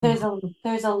There's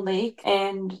a lake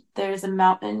and there's a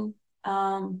mountain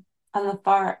on the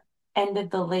far end of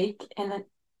the lake, and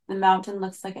the mountain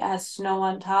looks like it has snow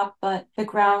on top, but the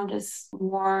ground is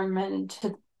warm and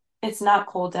it's not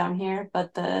cold down here,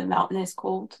 but the mountain is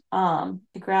cold. The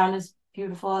ground is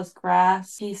beautiful as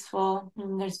grass, peaceful,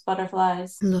 and there's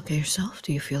butterflies. Look at yourself.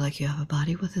 Do you feel like you have a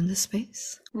body within this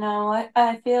space? No,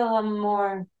 I feel I'm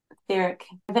more etheric.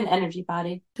 I have an energy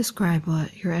body. Describe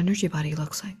what your energy body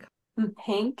looks like. I'm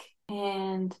pink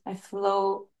and I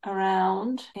float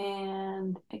around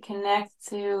and I connect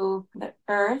to the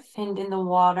earth and in the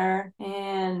water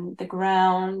and the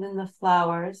ground and the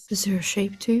flowers. Is there a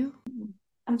shape to you?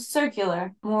 I'm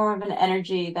circular, more of an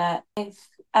energy that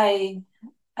I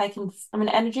I'm an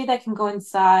energy that can go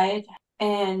inside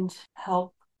and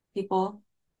help people.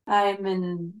 I'm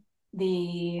in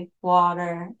the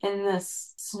water, in the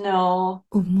snow.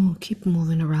 Keep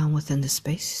moving around within this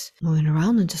space. Moving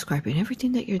around and describing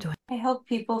everything that you're doing. I help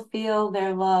people feel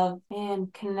their love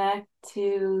and connect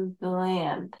to the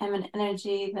land. I'm an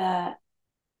energy that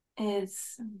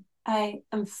is I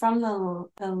am from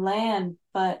the land,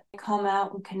 but I come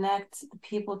out and connect the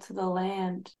people to the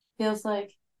land. Feels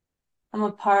like I'm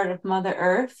a part of Mother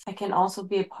Earth. I can also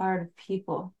be a part of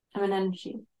people. I'm an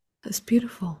energy. That's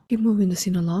beautiful. Keep moving the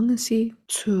scene along and see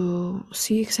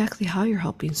exactly how you're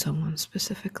helping someone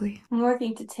specifically. I'm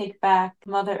working to take back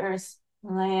Mother Earth's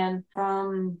land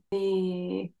from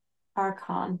the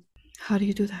Archon. How do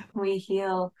you do that? We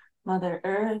heal Mother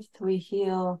Earth. We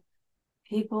heal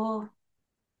people.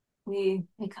 We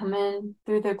come in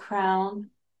through their crown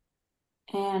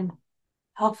and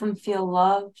help them feel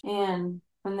loved. And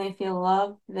when they feel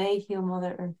loved, they heal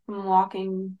Mother Earth.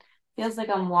 Feels like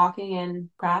I'm walking in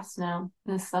grass now.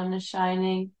 And the sun is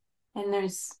shining. And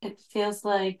it feels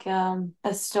like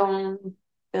a stone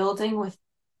building with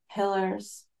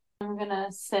pillars. I'm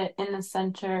gonna sit in the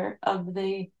center of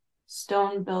the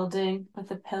stone building with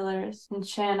the pillars and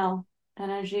channel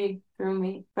energy through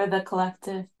me for the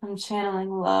collective. I'm channeling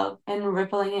love and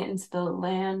rippling it into the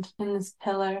land in this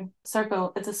pillar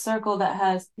circle. It's a circle that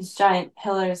has these giant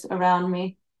pillars around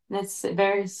me. And it's a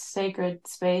very sacred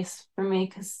space for me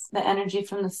because the energy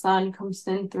from the sun comes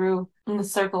in through and the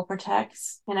circle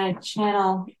protects. And I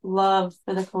channel love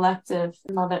for the collective,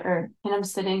 Mother Earth. And I'm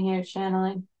sitting here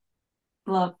channeling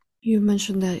love. You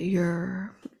mentioned that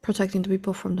you're protecting the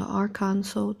people from the Archon,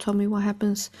 so tell me what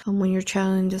happens when you're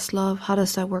channeling this love. How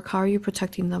does that work? How are you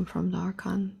protecting them from the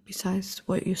Archon, besides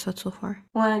what you said so far?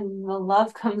 When the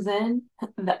love comes in,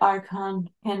 the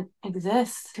Archon can't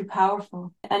exist. Too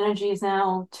powerful. The energy is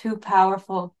now too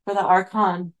powerful for the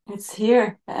Archon. It's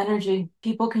here, the energy.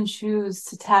 People can choose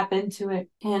to tap into it.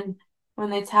 And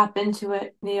when they tap into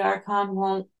it, the Archon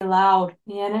won't be allowed.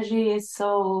 The energy is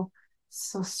so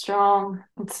strong.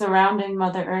 It's surrounding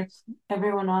Mother Earth,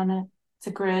 everyone on it. It's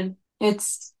a grid.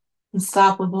 It's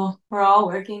unstoppable. We're all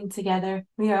working together.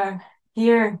 We are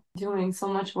here doing so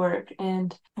much work,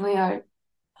 and we are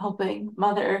helping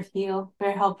Mother Earth heal.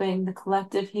 We're helping the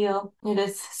collective heal. It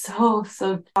is so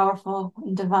powerful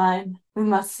and divine. We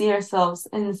must see ourselves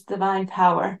in this divine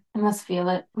power. We must feel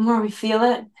it. The more we feel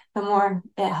it, the more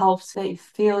it helps that you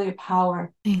feel your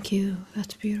power. Thank you.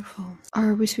 That's beautiful.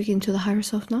 Are we speaking to the higher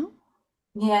self now?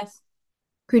 Yes.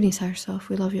 Greetings, higher self.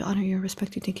 We love you, honor you,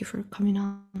 respect you. Thank you for coming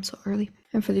on so early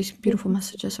and for these beautiful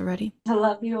messages already. I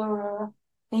love you, Aurora.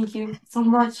 Thank you so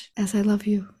much. As I love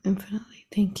you infinitely.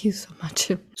 Thank you so much.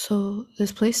 So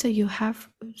this place that you have,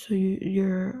 so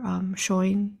you're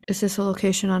showing, is this a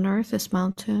location on Earth, this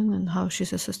mountain, and how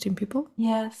she's assisting people?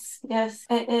 Yes,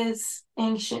 it is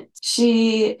ancient.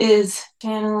 She is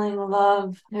channeling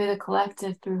love through the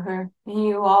collective through her. And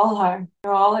you all are.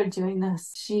 You all are doing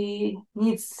this. She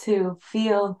needs to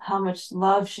feel how much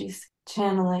love she's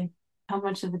channeling, how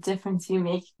much of a difference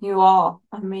you all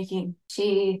are making.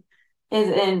 She is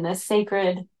in a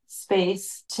sacred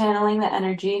space, channeling the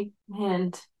energy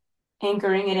and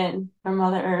anchoring it in for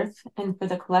Mother Earth and for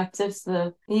the collective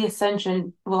so the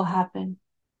ascension will happen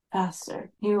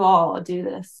faster. You all do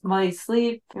this. While you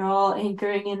sleep, you're all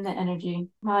anchoring in the energy.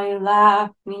 While you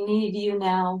laugh, we need you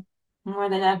now more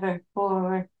than ever,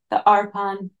 for the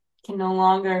Archon can no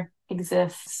longer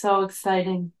exist. So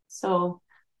exciting. So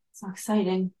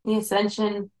exciting. The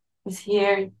ascension is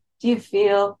here. Do you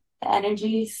feel the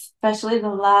energies, especially the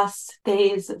last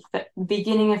days of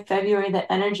beginning of February,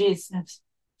 the energies have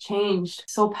changed.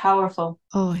 So powerful.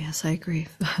 Oh, yes, I agree.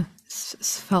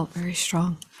 It's felt very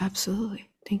strong. Absolutely.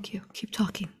 Thank you. Keep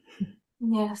talking.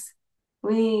 Yes,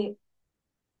 we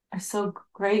are so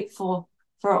grateful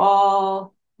for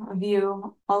all of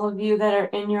you, all of you that are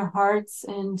in your hearts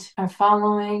and are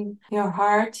following your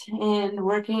heart and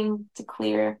working to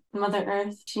clear Mother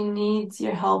Earth. She needs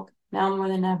your help now more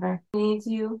than ever. She needs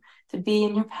you to be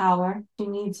in your power. She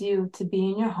needs you to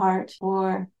be in your heart,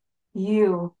 or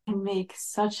you can make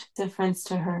such difference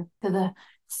to her, to the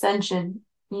ascension.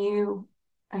 You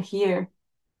are here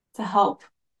to help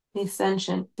the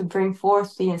ascension, to bring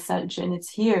forth the ascension. It's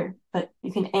here, but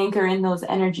you can anchor in those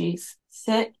energies.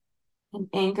 Sit and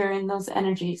anchor in those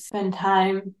energies. Spend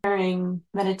time during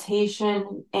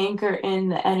meditation, anchor in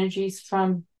the energies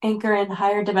from, anchor in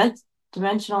higher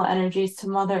dimensional energies to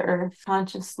Mother Earth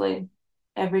consciously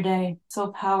every day. So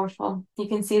powerful. You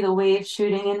can see the waves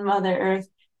shooting in Mother Earth,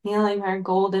 healing her,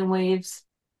 golden waves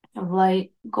of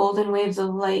light, golden waves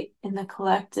of light in the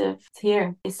collective. It's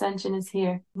here. Ascension is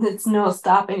here. There's no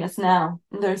stopping us now.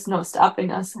 There's no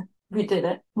stopping us. We did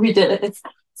it. We did it. It's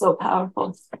so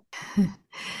powerful.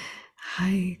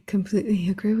 I completely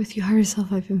agree with you. Higher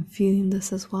self, I've been feeling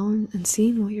this as well and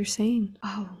seeing what you're saying.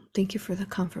 Wow, thank you for the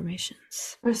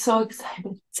confirmations. We're so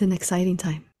excited. It's an exciting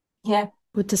time. Yeah.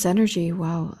 With this energy,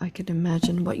 wow, I could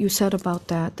imagine what you said about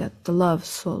that the love,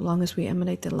 so long as we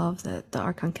emanate the love, that the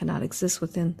Archon cannot exist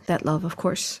within that love, of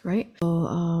course, right?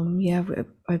 So, yeah,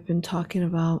 I've been talking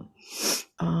about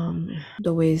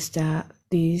the ways that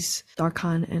these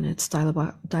Archon and its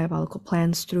diabolical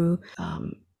plans through,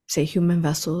 say, human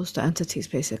vessels, the entities,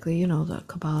 basically, you know, the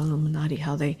Kabbalah, Illuminati,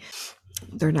 how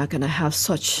they're not going to have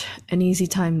such an easy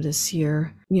time this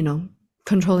year, you know,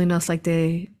 controlling us like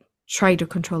they tried to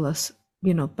control us,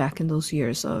 you know, back in those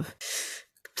years of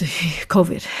the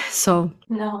COVID. So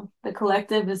no, the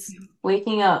collective is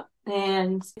waking up,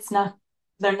 and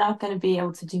they're not going to be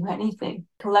able to do anything.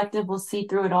 Collective will see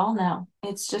through it all now.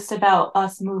 It's just about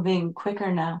us moving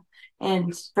quicker now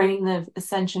and bringing the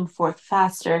ascension forth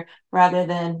faster rather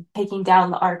than taking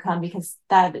down the Archon, because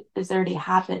that has already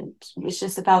happened. It's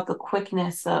just about the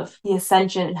quickness of the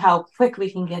ascension and how quick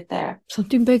we can get there.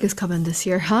 Something big is coming this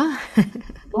year, huh?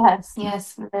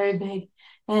 Yes, very big.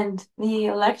 And the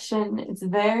election, it's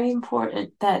very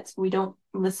important that we don't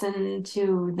listen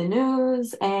to the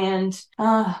news and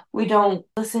we don't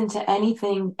listen to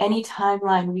anything, any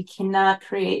timeline. We cannot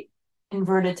create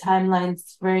inverted timelines.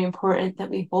 It's very important that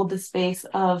we hold the space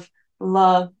of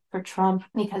love for Trump,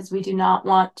 because we do not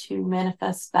want to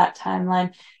manifest that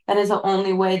timeline. That is the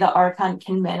only way the Archon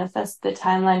can manifest the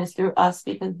timeline, is through us,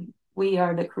 because we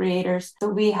are the creators. So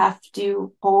we have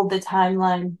to hold the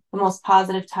timeline, the most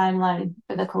positive timeline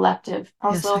for the collective.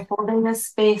 Also, yes, holding this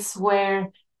space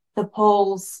where the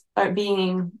polls are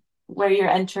being, where you're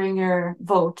entering your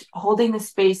vote, holding the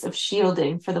space of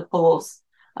shielding for the polls.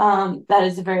 That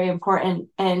is very important,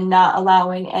 and not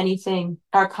allowing anything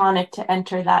archonic to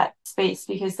enter that space,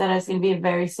 because that is going to be a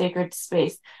very sacred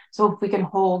space. So if we can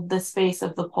hold the space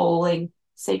of the polling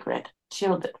sacred,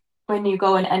 shielded, when you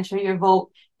go and enter your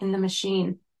vote in the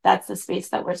machine, that's the space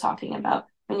that we're talking about.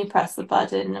 When you press the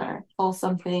button or pull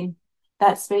something,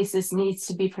 that space needs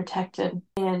to be protected.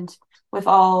 And with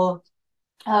all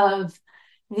of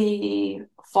the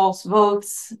false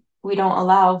votes, we don't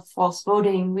allow false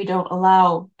voting. We don't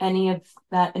allow any of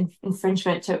that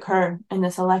infringement to occur in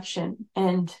this election.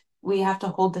 And we have to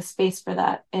hold the space for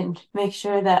that and make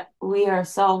sure that we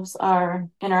ourselves are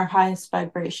in our highest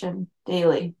vibration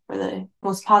daily for the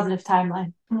most positive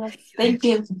timeline. Thank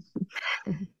you.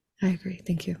 I agree.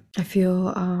 Thank you. I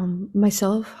feel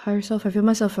myself, higher self, I feel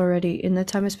myself already in the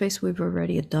time and space. We've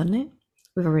already done it.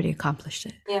 We've already accomplished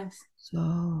it. Yes.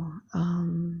 So,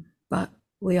 but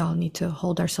we all need to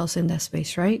hold ourselves in that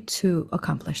space, right, to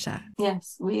accomplish that.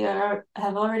 Yes, we have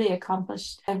already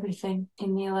accomplished everything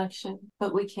in the election,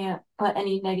 but we can't let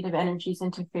any negative energies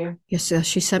interfere. Yes,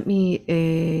 she sent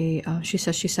me she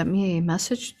says she sent me a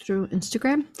message through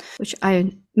Instagram, which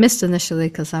I missed initially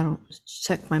because I don't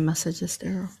check my messages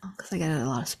there, because I get a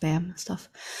lot of spam and stuff.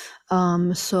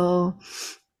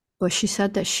 But she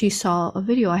said that she saw a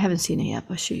video. I haven't seen it yet,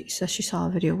 but she says she saw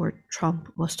a video where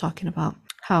Trump was talking about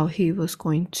how he was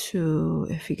going to,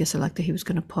 if he gets elected, he was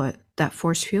going to put that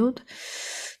force field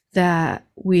that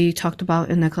we talked about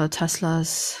in Nikola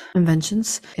Tesla's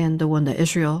inventions, and the one that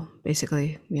Israel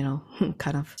basically, you know,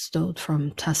 kind of stole from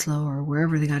Tesla or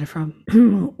wherever they got it from,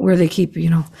 where they keep,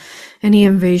 you know, any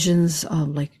invasions,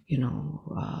 like, you know,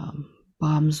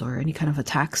 bombs or any kind of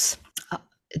attacks.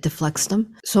 It deflects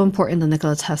them. So important, the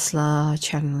Nikola Tesla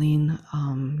channeling.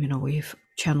 You know, we've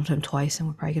channeled him twice, and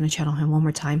we're probably going to channel him one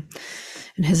more time.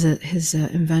 And his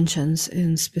inventions,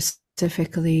 and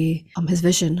specifically his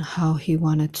vision, how he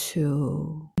wanted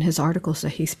to, in his articles that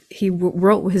he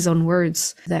wrote with his own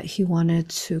words, that he wanted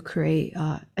to create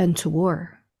end to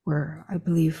war, where I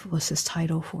believe was his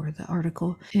title for the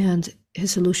article. And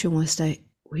his solution was that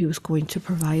he was going to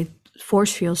provide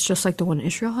force fields just like the one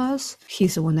Israel has.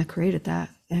 He's the one that created that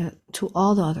to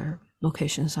all the other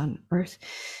locations on Earth.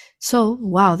 So,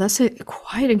 wow, that's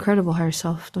quite incredible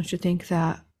herself. Don't you think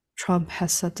that Trump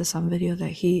has said this on video that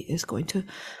he is going to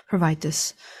provide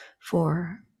this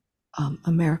for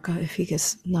America if he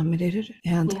gets nominated?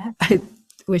 And Yeah.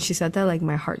 when she said that, like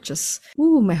my heart just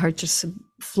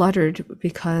fluttered,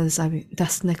 because I mean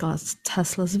that's Nikola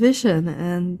Tesla's vision,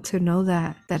 and to know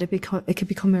that it could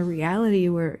become a reality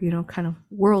where, you know, kind of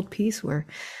world peace, where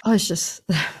it's just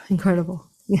incredible.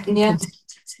 Yeah. Yeah.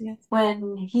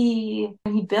 When he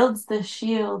builds the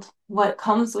shield, what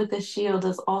comes with the shield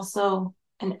is also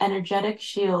an energetic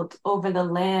shield over the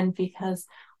land, because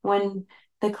when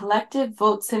the collective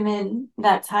votes him in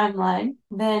that timeline,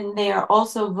 then they are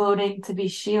also voting to be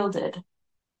shielded.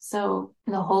 So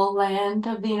the whole land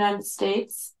of the United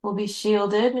States will be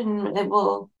shielded, and it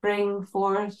will bring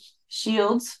forth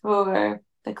shields for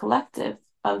the collective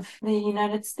of the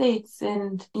United States.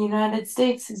 And the United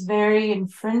States is very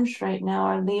infringed right now,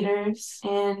 our leaders,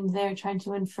 and they're trying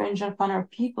to infringe upon our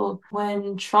people.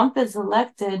 When Trump is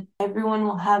elected, everyone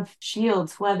will have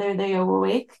shields, whether they are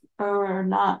awake or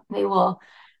not. They will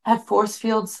have force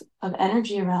fields of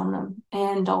energy around them.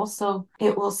 And also,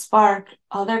 it will spark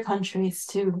other countries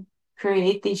to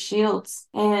create these shields.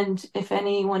 And if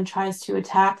anyone tries to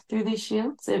attack through these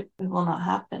shields, it will not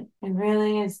happen. It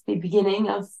really is the beginning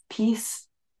of peace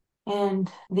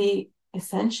and the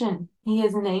ascension. He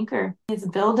is an anchor, he's a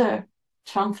builder.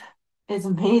 Trump is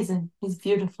amazing. He's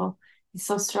beautiful. He's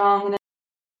so strong,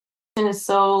 and is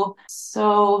so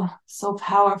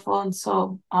powerful and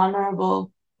so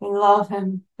honorable. We love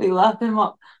him. We love him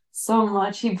so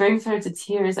much. He brings her to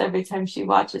tears every time she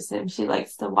watches him. She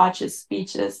likes to watch his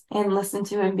speeches and listen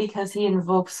to him because he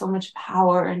invokes so much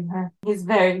power in her. He's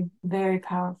very, very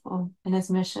powerful in his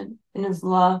mission, in his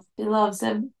love. She loves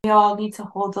him. We all need to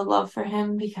hold the love for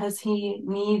him because he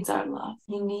needs our love.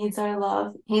 He needs our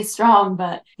love. He's strong,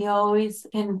 but he always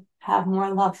can have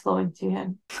more love flowing to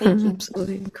him. Thank you.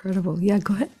 Absolutely incredible. Yeah,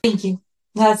 go ahead. Thank you.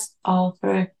 That's all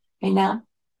for right now.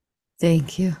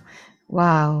 Thank you.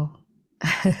 Wow.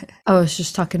 I was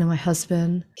just talking to my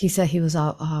husband. He said he was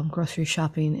out grocery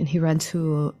shopping, and he ran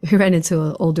into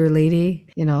an older lady.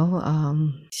 You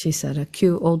know, she said a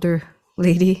cute older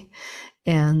lady,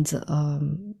 and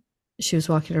she was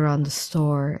walking around the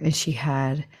store, and she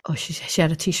had she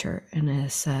had a T-shirt, and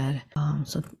it said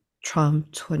so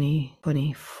Trump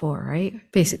 2024,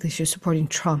 right? Basically, she was supporting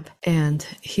Trump, and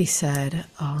he said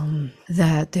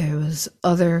that there was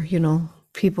other, you know,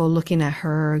 people looking at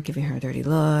her, giving her dirty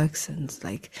looks, and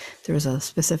like there was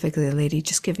specifically a lady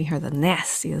just giving her the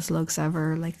nastiest looks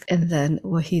ever. Like, and then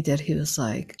what he did, he was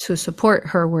like, to support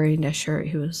her wearing that shirt,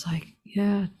 he was like,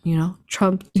 yeah, you know,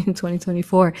 Trump in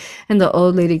 2024. And the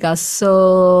old lady got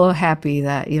so happy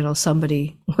that, you know,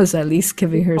 somebody was at least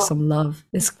giving her Beautiful. some love.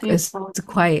 It's Beautiful.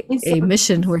 quite He's so a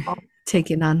mission we're beautiful.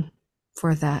 taking on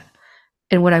for that.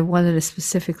 And what I wanted to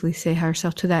specifically say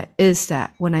herself to that is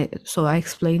that I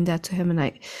explained that to him,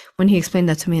 and when he explained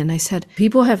that to me, and I said,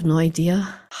 people have no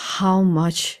idea how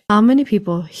many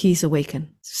people he's awakened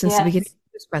since the beginning Yes.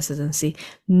 of his presidency.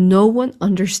 No one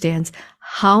understands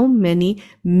how many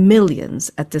millions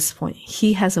at this point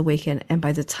he has awakened. And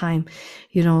by the time,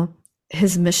 you know,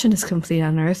 his mission is complete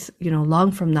on Earth, you know,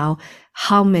 long from now,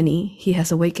 how many he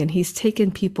has awakened. He's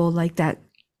taken people like that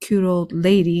cute old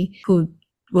lady who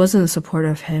wasn't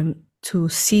supportive of him to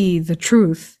see the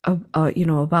truth of, you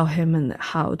know, about him and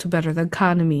how to better the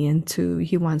economy, and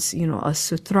he wants, you know, us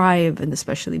to thrive, and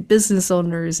especially business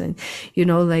owners and, you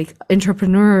know, like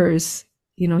entrepreneurs.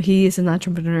 You know, he is an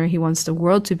entrepreneur. He wants the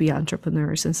world to be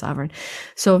entrepreneurs and sovereign.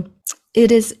 So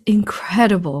it is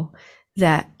incredible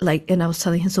that, like, and I was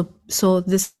telling him, so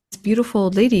this beautiful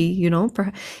lady, you know,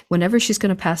 whenever she's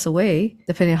going to pass away,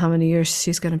 depending on how many years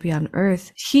she's going to be on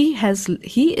Earth, he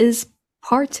is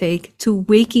partake to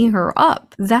waking her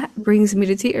up. That brings me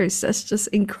to tears. That's just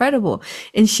incredible.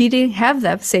 And she didn't have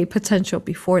that, say, potential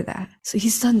before that. So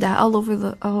he's done that all over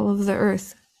the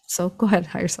earth. So go ahead,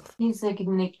 hire yourself. He's like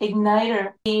an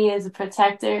igniter. He is a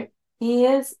protector. He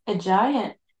is a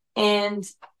giant. And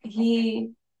his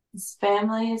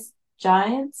family is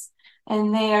giants,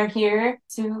 and they are here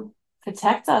to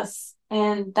protect us.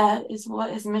 And that is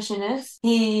what his mission is.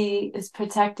 He is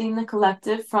protecting the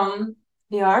collective from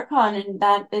the Archon, and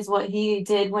that is what he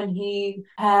did when he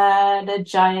had a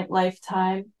giant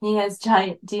lifetime. He has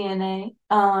giant DNA.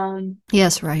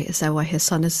 Yes, right. Is that why his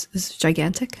son is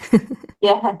gigantic?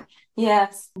 Yeah,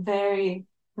 yes, very,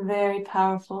 very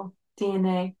powerful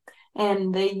DNA.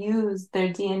 And they use their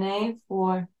DNA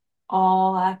for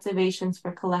all activations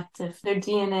for collective. Their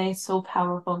DNA is so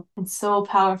powerful. It's so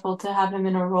powerful to have him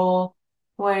in a role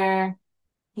where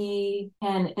he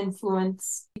can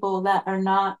influence people that are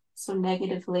not so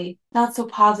negatively, not so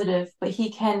positive, but he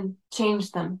can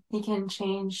change them. He can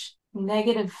change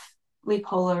negatively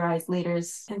polarized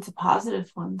leaders into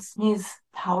positive ones. He's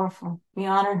powerful. We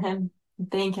honor him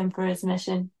and thank him for his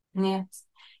mission. And yes,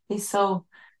 he's so,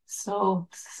 so,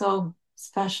 so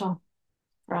special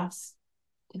for us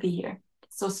to be here.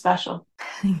 So special.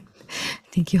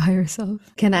 Thank you, higher self.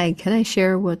 Can I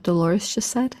share what Dolores just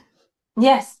said?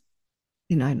 Yes.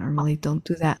 I normally don't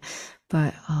do that,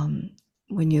 but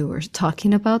when you were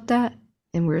talking about that,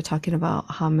 and we were talking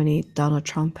about how many Donald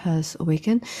Trump has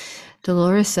awakened,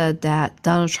 Dolores said that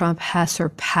Donald Trump has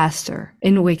surpassed her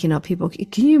in waking up people.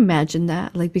 Can you imagine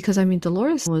that? Like, because I mean,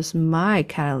 Dolores was my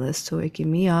catalyst to waking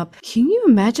me up. Can you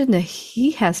imagine that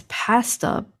he has passed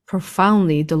up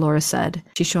profoundly? Dolores said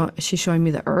she's showing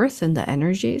me the earth and the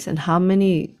energies and how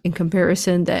many in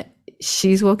comparison that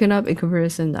she's woken up in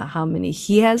comparison to how many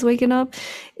he has waken up.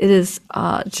 It is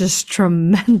just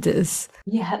tremendous.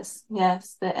 Yes,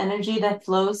 yes. The energy that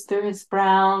flows through his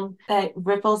brown, that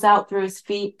ripples out through his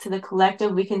feet to the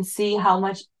collective, we can see how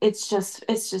much it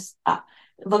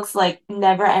looks like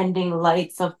never-ending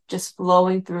lights of just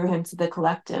flowing through him to the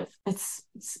collective. It's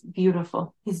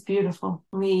beautiful. He's beautiful.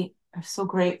 We are so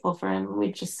grateful for him.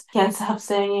 We just can't stop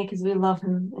saying it because we love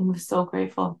him and we're so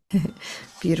grateful.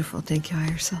 Beautiful. Thank you,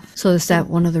 higher self. So is that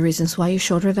one of the reasons why you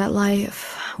showed her that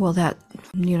life? Well, that,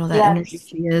 that energy Yes.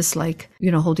 she is like,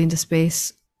 holding the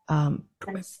space, Yes.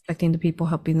 protecting the people,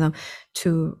 helping them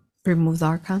to remove the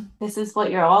archon. This is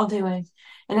what you're all doing.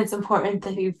 And it's important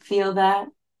that you feel that,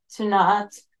 to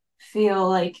not feel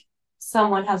like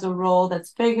someone has a role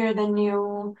that's bigger than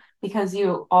you, because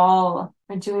you all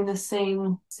are doing the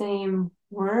same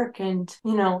work. And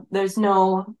there's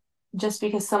no, just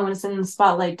because someone is in the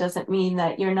spotlight doesn't mean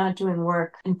that you're not doing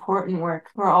work, important work.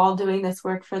 We're all doing this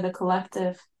work for the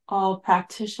collective. All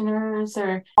practitioners,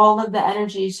 or all of the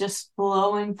energies just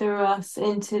flowing through us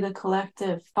into the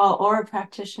collective. All aura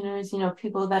practitioners,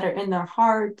 people that are in their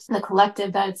hearts, the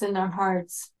collective that's in their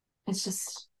hearts. It's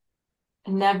just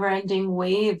a never-ending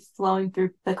wave flowing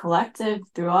through the collective,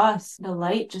 through us. The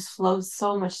light just flows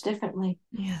so much differently.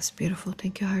 Yes, beautiful.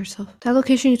 Thank you, higher self. That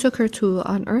location you took her to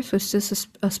on Earth, was this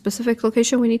a specific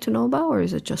location we need to know about, or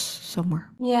is it just somewhere?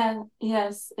 Yeah,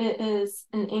 yes, it is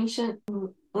an ancient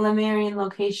Lemurian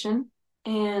location,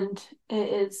 and it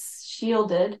is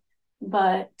shielded,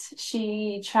 but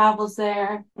she travels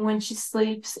there when she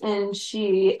sleeps and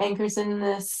she anchors in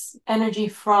this energy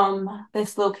from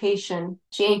this location.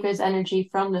 She anchors energy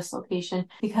from this location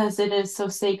because it is so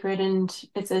sacred, and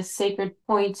it's a sacred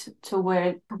point to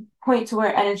where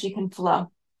energy can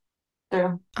flow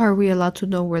through. Are we allowed to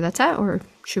know where that's at, or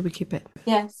should we keep it?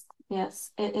 Yes,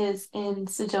 yes, it is in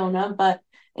Sedona, but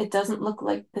it doesn't look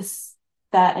like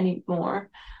that anymore.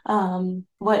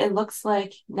 What it looks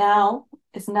like now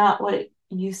is not what it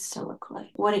used to look like.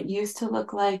 What it used to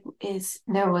look like is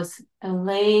there was a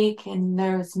lake and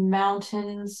there was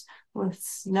mountains with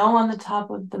snow on the top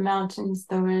of the mountains.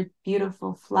 There were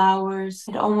beautiful flowers.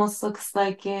 It almost looks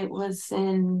like it was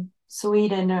in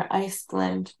Sweden or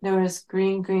Iceland. There was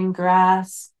green, green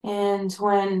grass. And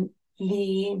when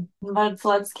the mud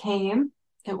floods came,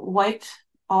 it wiped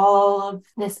all of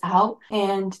this out,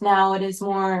 and now it is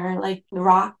more like the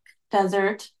rock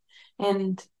desert,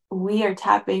 and we are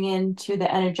tapping into the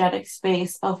energetic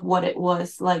space of what it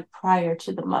was like prior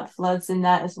to the mud floods, and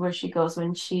that is where she goes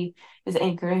when she is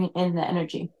anchoring in the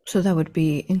energy. So that would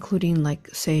be including, like,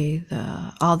 say,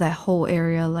 all that whole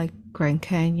area, like Grand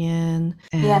Canyon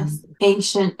and Yes,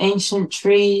 ancient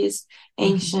trees,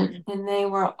 Mhm. and they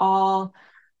were all,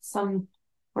 some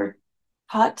were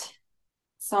cut,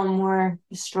 some were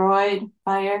destroyed,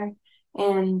 fire,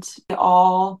 and they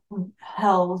all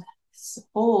hold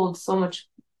so much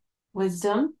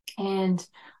wisdom. And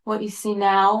what you see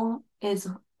now is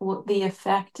what the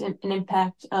effect and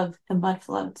impact of the mud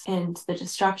floods and the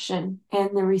destruction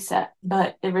and the reset.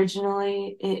 But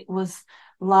originally it was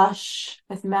lush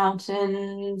with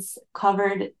mountains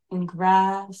covered in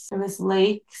grass. There was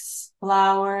lakes,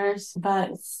 flowers,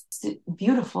 but it's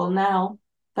beautiful now.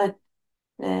 But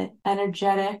the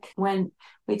energetic, when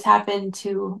we tap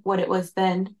into what it was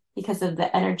then, because of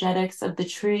the energetics of the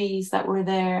trees that were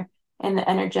there and the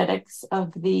energetics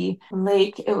of the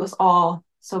lake, it was all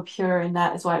so pure. And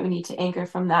that is why we need to anchor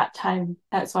from that time.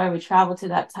 That's why we travel to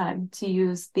that time, to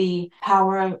use the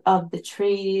power of the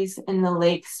trees and the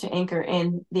lakes to anchor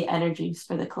in the energies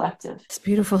for the collective. It's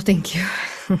beautiful. Thank you.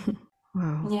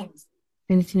 Wow. Yes.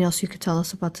 Anything else you could tell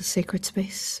us about the sacred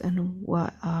space and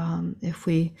what, if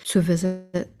we to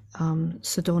visit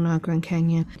Sedona, Grand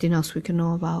Canyon, anything else we can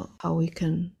know about how we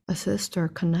can assist or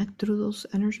connect through those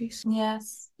energies?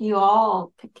 Yes, you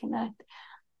all could connect.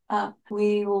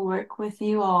 We will work with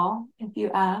you all if you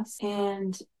ask.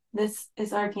 And this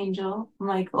is Archangel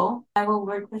Michael. I will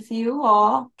work with you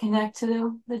all. Connect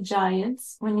to the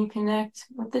giants. When you connect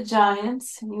with the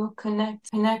giants, you'll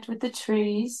connect with the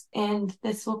trees, and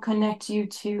this will connect you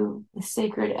to the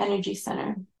sacred energy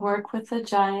center. Work with the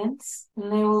giants,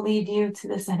 and they will lead you to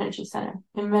this energy center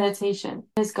in meditation.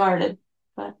 It's guarded,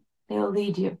 but they will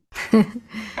lead you.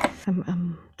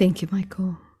 Thank you,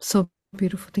 Michael. So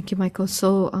beautiful. Thank you, Michael.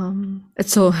 So,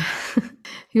 it's so,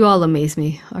 you all amaze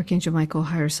me, Archangel Michael,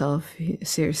 higher self,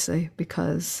 seriously,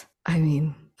 because I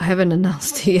mean, I haven't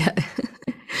announced it yet,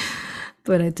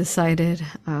 but I decided,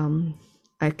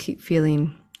 I keep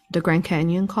feeling the Grand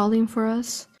Canyon calling for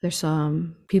us. There's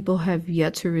people have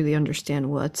yet to really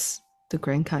understand what's the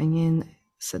Grand Canyon,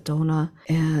 Sedona,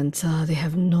 and they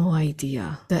have no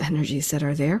idea the energies that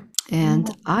are there. And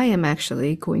I am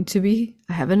actually going to be,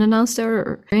 I haven't announced it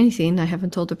or anything, I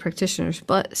haven't told the practitioners,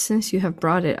 but since you have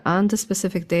brought it on the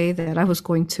specific day that I was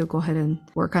going to go ahead and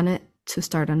work on it to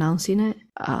start announcing it,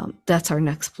 that's our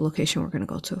next location we're going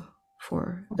to go to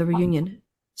for the reunion.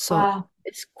 So Wow.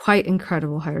 it's quite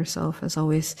incredible, higher self, as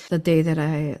always. The day that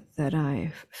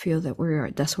I feel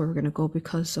that that's where we're going to go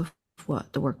because of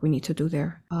what the work we need to do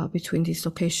there between these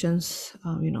locations,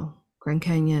 Grand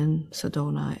Canyon,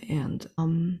 Sedona, and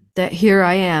that here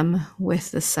I am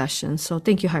with this session. So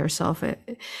thank you, higher self.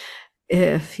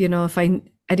 If I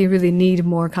didn't really need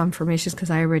more confirmations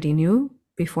because I already knew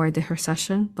before I did her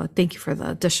session, but thank you for the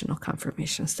additional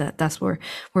confirmations that's where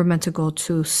we're meant to go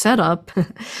to set up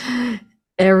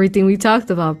everything we talked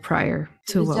about prior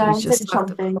to The what we giants just are talked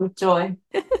about. jumping with joy.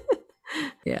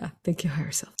 Yeah, thank you,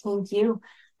 higher self. Thank you.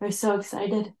 We're so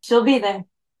excited. She'll be there.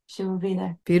 She will be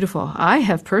there. Beautiful. I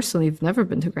have personally never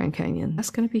been to Grand Canyon. That's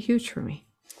going to be huge for me.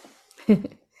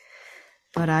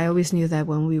 But I always knew that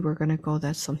when we were going to go,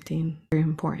 that's something very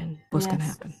important was going to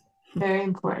Yes, happen. very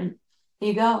important.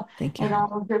 You go. Thank you. And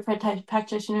all of your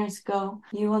practitioners go.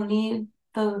 You will need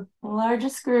the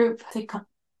largest group to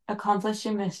accomplish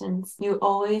your missions. You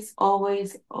always,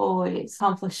 always, always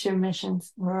accomplish your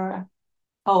missions, Aurora.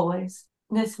 Always.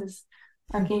 This is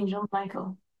Archangel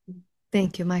Michael.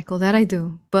 Thank you, Michael. That I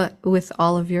do, but with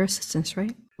all of your assistance,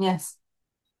 right? Yes.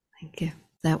 Thank you.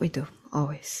 That we do.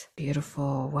 Always.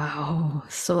 Beautiful. Wow.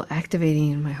 So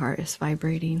activating. My heart is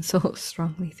vibrating so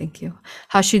strongly. Thank you.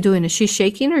 How's she doing? Is she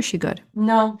shaking or is she good?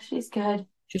 No, she's good.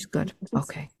 She's good.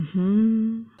 Okay.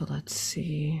 So let's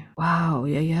see. Wow.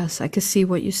 Yeah, yes. I could see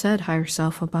what you said, higher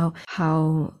self, about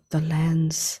how the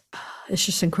lens, it's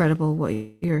just incredible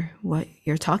what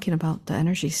you're talking about, the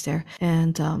energies there.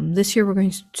 And this year we're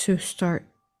going to start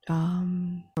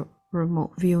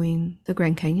remote viewing the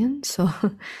Grand Canyon. So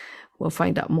we'll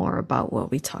find out more about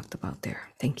what we talked about there.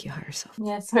 Thank you, higher self.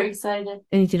 Yes, we're excited.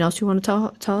 Anything else you want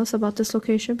to tell us about this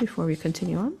location before we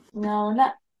continue on? No,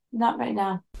 not right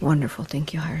now. Wonderful.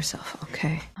 Thank you, higher self.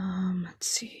 Okay. Let's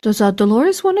see. Does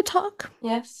Dolores want to talk?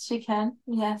 Yes, she can.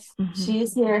 Yes. She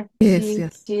is here. Yes,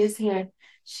 yes. She is here.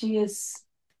 She is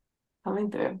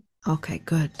coming through. Okay,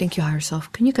 good. Thank you, higher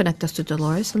self. Can you connect us to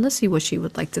Dolores and let's see what she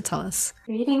would like to tell us?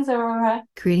 Greetings, Aurora.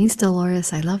 Greetings,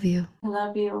 Dolores. I love you. I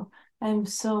love you. I'm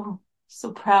so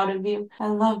proud of you. I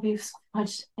love you so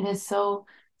much. It is so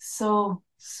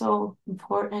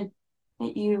important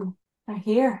that you are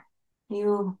here.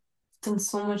 You've done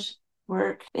so much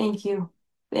work. Thank you.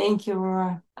 Thank you,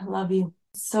 Aurora. I love you.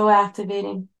 It's so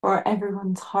activating for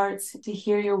everyone's hearts to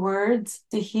hear your words,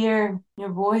 to hear your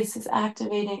voice is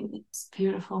activating. It's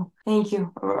beautiful. Thank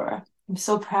you, Aurora. I'm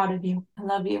so proud of you. I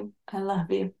love you. I love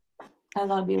you. I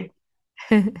love you.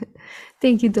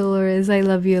 Thank you, Dolores. I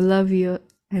love you. Love you.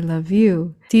 I love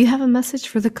you. Do you have a message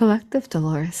for the collective,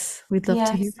 Dolores? We'd love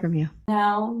to hear from you.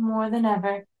 Now, more than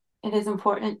ever, it is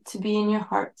important to be in your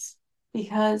hearts,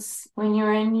 because when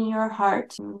you're in your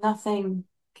heart, nothing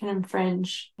can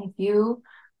infringe. If you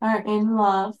are in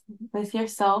love with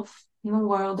yourself and the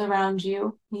world around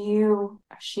you, you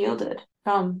are shielded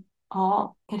from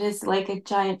all. It is like a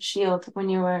giant shield when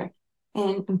you are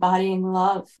embodying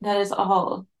love. That is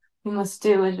all you must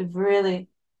do. It really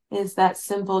is that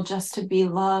simple, just to be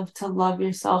loved, to love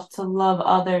yourself, to love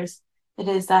others. It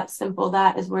is that simple.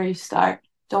 That is where you start.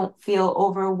 Don't feel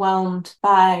overwhelmed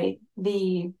by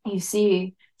you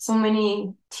see so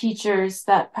many teachers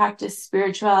that practice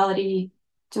spirituality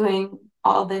doing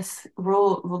all these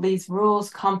rules,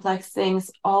 complex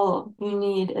things. All you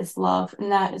need is love.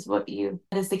 And that is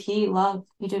the key, love.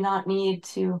 You do not need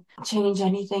to change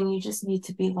anything. You just need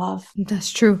to be love.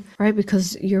 That's true, right?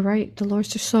 Because you're right,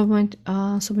 Dolores, there's so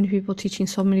many people teaching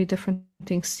so many different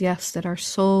things, yes, that are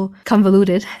so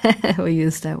convoluted. We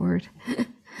use that word.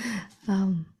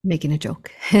 Making a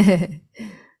joke.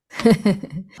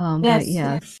 But Yes.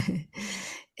 yes.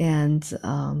 And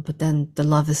but then the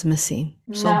love is missing.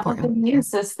 So Not important. within you,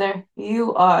 sister.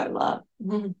 You are love.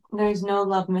 There's no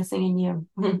love missing in you.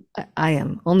 I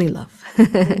am only love.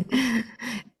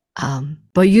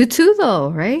 But you too,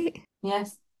 though, right?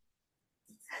 Yes.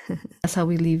 That's how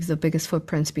we leave the biggest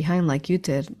footprints behind, like you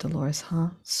did, Dolores, huh?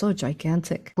 So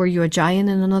gigantic. Were you a giant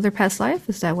in another past life?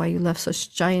 Is that why you left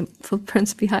such giant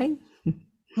footprints behind?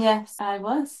 Yes, I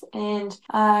was. And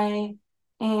I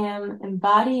am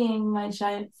embodying my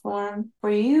giant form for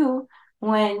you.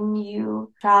 When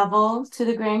you travel to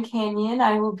the Grand Canyon,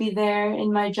 I will be there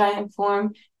in my giant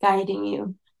form, guiding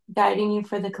you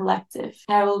for the collective.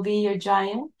 I will be your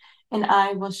giant, and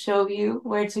I will show you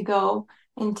where to go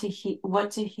and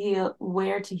what to heal,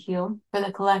 where to heal for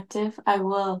the collective. I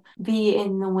will be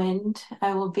in the wind.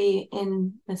 I will be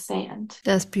in the sand.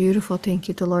 That's beautiful. Thank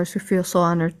you, Dolores. We feel so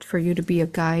honored for you to be a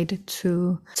guide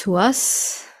to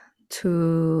us,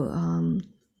 to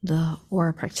the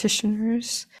A.U.R.A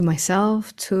practitioners, to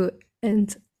myself, to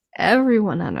and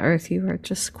everyone on earth. You are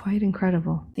just quite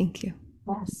incredible. Thank you.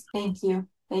 Yes, thank you.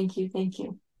 Thank you. Thank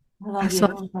you. I love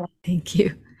So you. thank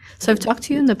you. So I've talked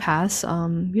to you in the past,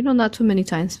 not too many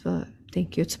times, but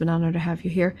thank you. It's been an honor to have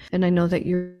you here. And I know that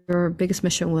your biggest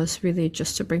mission was really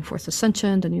just to bring forth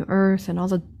ascension, the new earth, and all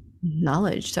the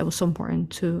knowledge that was so important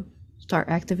to start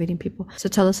activating people. So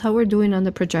tell us how we're doing on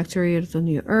the trajectory of the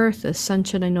new earth,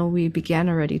 ascension. I know we began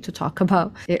already to talk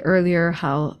about it earlier,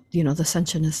 how, the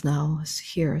ascension is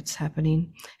here, it's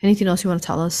happening. Anything else you want to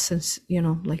tell us since,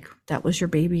 like that was your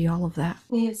baby, all of that?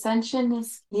 The ascension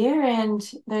is here and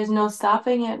there's no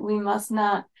stopping it. We must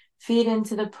not feed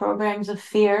into the programs of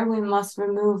fear. We must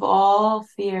remove all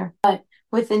fear. But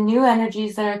with the new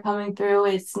energies that are coming through,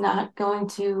 it's not going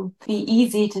to be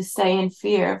easy to stay in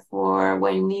fear. For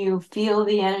when you feel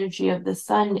the energy of the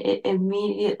sun, it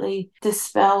immediately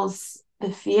dispels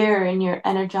the fear in your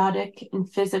energetic and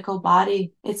physical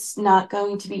body. It's not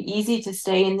going to be easy to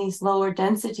stay in these lower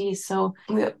densities. So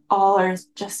we all are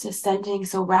just ascending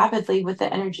so rapidly with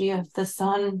the energy of the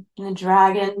sun and the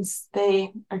dragons.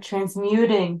 They are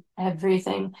transmuting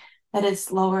everything that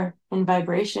is lower in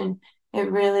vibration. It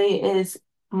really is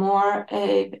more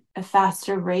a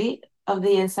faster rate of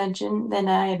the ascension than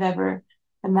I have ever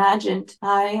imagined.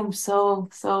 I am so,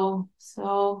 so,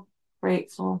 so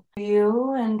grateful for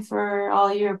you and for all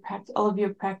of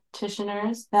your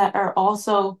practitioners that are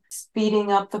also speeding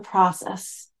up the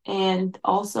process, and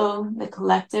also the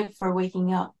collective for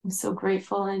waking up. I'm so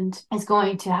grateful, and it's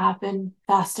going to happen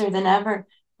faster than ever.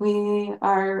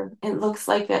 It looks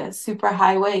like a super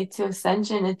highway to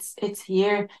ascension. It's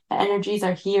here. The energies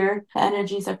are here. The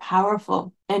energies are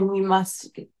powerful, and we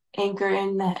must anchor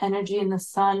in the energy in the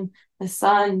sun. The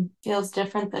sun feels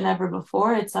different than ever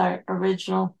before. It's our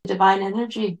original divine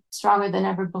energy, stronger than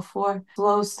ever before.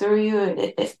 Flows through you.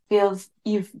 It feels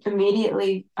you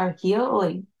immediately are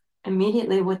healing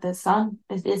immediately with the sun.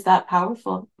 It is that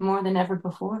powerful, more than ever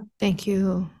before. Thank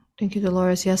you. Thank you,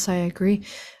 Dolores. Yes, I agree.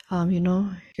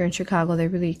 Here in Chicago, they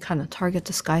really kind of target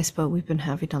the skies, but we've been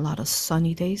having a lot of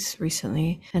sunny days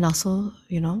recently. And also,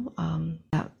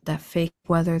 that fake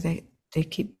weather they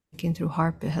keep making through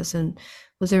HARP,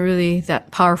 wasn't really that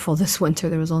powerful this winter.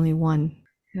 There was only one.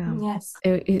 Yes.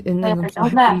 And They're I'm so no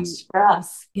happy. match for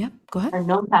us. Yep, go ahead. They're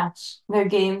no match. Their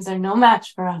games are no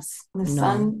match for us. The No,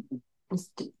 sun is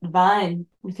divine.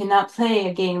 We cannot play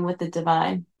a game with the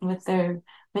divine, with their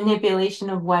manipulation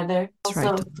of weather. that's right.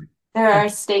 Also, there are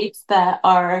states that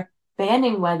are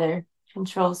banning weather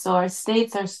control, so our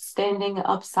states are standing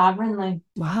up sovereignly.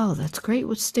 Wow, that's great.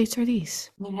 What states are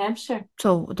these? New Hampshire.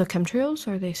 So the chemtrails,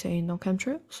 are they saying no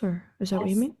chemtrails, or is that what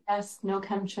you Yes, mean? yes, no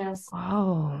chemtrails.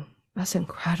 Wow, that's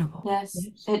incredible. Yes,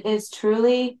 it is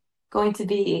truly going to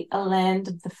be a land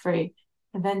of the free.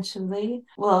 Eventually,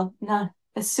 well, not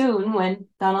as soon when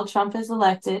Donald Trump is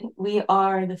elected, we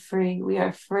are the free. We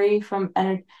are free from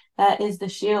energy. That is the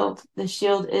shield. The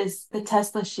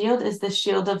Tesla shield is the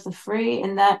shield of the free,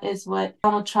 and that is what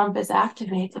Donald Trump is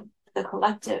activating, the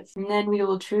collective. And then we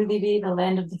will truly be the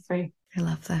land of the free. I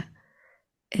love that.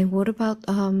 And what about,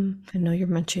 I know you're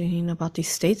mentioning about these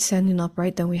states standing up,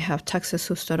 right? Then we have Texas,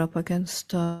 who stood up against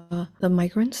the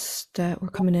migrants that were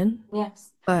coming in.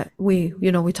 Yes. But we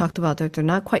talked about that they're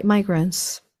not quite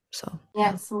migrants. So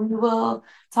yeah. Yes, we will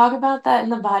talk about that in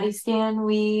the body scan.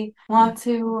 We want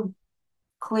to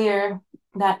clear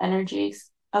that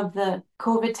energies of the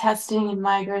COVID testing and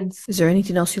migrants. Is there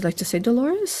anything else you'd like to say,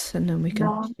 Dolores? And then we can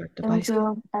No, start the body thank scan.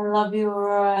 you. I love you,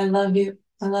 Aurora. I love you.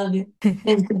 I love you.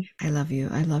 Thank you. I love you.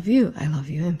 I love you. I love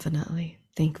you infinitely.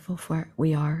 Thankful for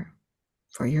we are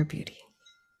for your beauty.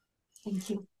 Thank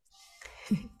you.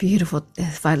 Beautiful.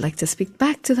 If I'd like to speak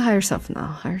back to the higher self now.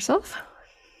 Higher self?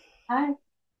 Hi.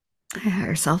 Hi,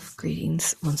 higher self.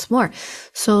 Greetings once more.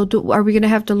 So are we going to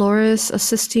have Dolores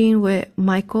assisting with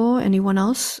Michael? Anyone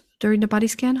else during the body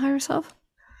scan, higher self?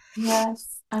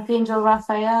 Yes. Archangel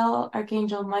Raphael,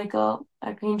 Archangel Michael,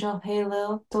 Archangel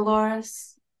Halil,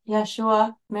 Dolores,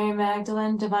 Yeshua, Mary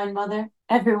Magdalene, Divine Mother,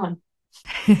 everyone.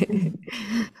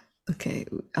 Okay,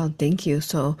 thank you.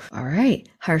 So, all right,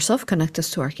 higher self, connect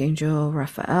us to Archangel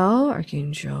Raphael,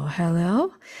 Archangel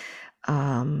Hallel,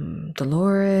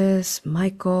 Dolores,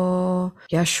 Michael,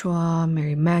 Yeshua,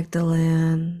 Mary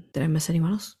Magdalene. Did I miss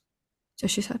anyone else?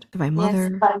 Just she said, Divine Yes, Mother.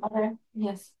 Divine Mother.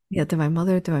 Yes. Yeah, Divine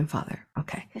Mother, Divine Father.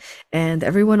 Okay, and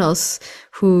everyone else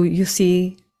who you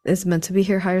see is meant to be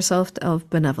here, higher self of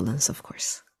benevolence, of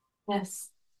course. Yes.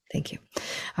 Thank you.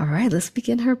 All right, let's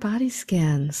begin her body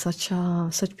scan. Such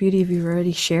beauty you've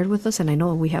already shared with us, and I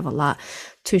know we have a lot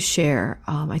to share.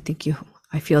 I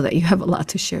feel that you have a lot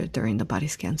to share during the body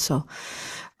scan. So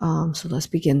let's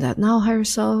begin that now, higher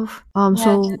self. Yes.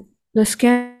 So the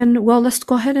scan. Well, let's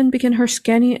go ahead and begin her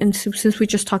scanning. And since we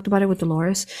just talked about it with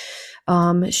Dolores,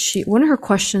 she one of her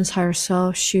questions, higher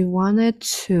self, she wanted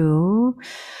to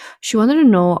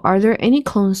know, are there any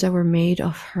clones that were made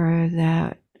of her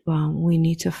that we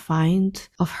need to find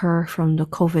of her from the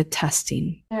COVID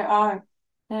testing? There are.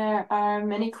 There are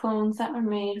many clones that were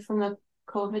made from the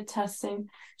COVID testing.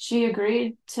 She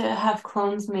agreed to have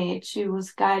clones made. She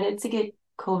was guided to get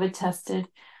COVID tested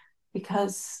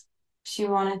because she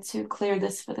wanted to clear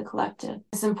this for the collective.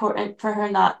 It's important for her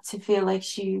not to feel like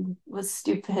she was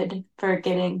stupid for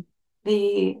getting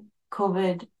the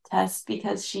COVID test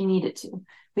because she needed to.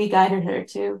 We guided her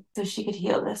to so she could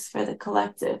heal this for the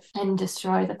collective and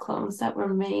destroy the clones that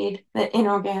were made, the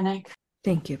inorganic.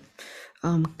 Thank you.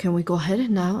 Can we go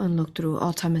ahead now and look through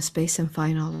all time and space and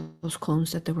find all those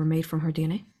clones that they were made from her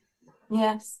DNA?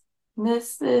 Yes,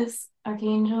 this is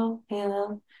Archangel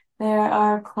Halo. There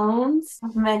are clones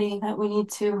of many that we need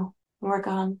to work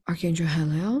on. Archangel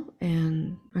Hallel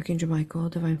and Archangel Michael,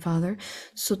 Divine Father.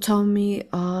 So tell me,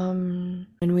 and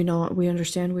we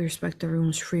understand, we respect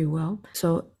everyone's free will.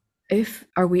 So if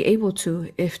are we able to,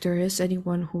 if there is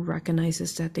anyone who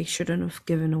recognizes that they shouldn't have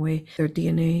given away their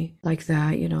DNA like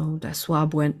that, that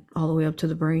swab went all the way up to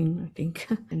the brain, I think,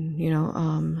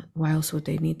 and why else would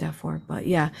they need that for? But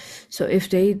yeah, so if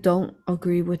they don't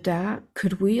agree with that,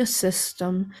 could we assist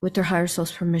them with their higher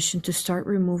self's permission to start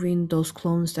removing those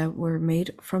clones that were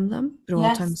made from them through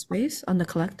all time and Yes, space on the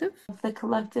collective? of the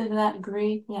collective that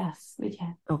agree, yes, we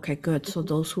can. Okay, good. So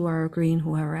those who are agreeing,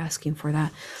 who are asking for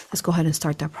that, let's go ahead and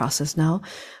start that process now.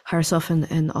 Higher self and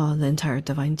the entire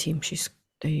divine team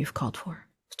that you've called for.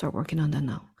 Start working on that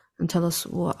now. And tell us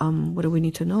what do we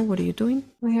need to know? What are you doing?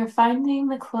 We are finding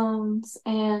the clones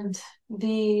and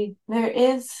there's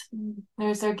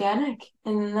organic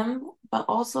in them, but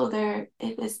also it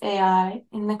is AI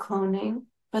in the cloning,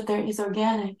 but there is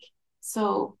organic.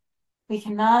 So we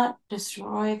cannot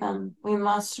destroy them. We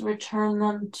must return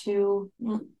them to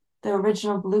the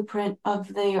original blueprint of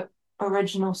the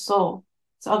original soul,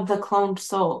 so of the cloned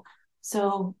soul.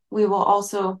 So we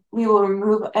will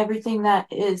remove everything that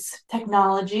is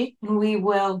technology and we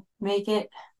will make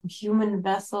it human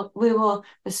vessel. We will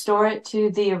restore it to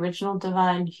the original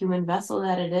divine human vessel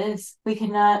that it is. We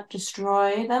cannot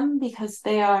destroy them because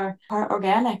they are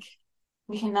organic.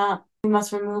 We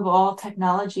must remove all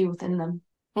technology within them.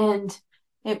 And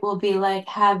it will be like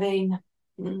having,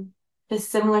 it's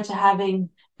similar to having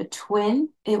a twin.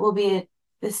 It will be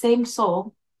the same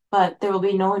soul, but there will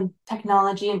be no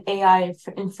technology and AI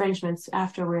infringements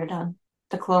after we're done.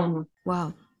 The clone.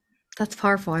 Wow, that's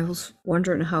powerful. I was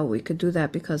wondering how we could do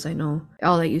that because I know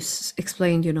all that you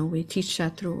explained, we teach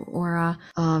that through aura.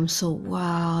 So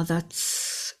wow,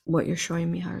 that's what you're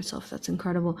showing me, higher self. That's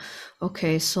incredible.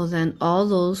 Okay, so then all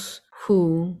those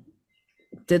who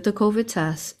did the COVID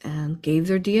test and gave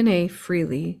their DNA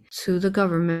freely to the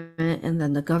government, and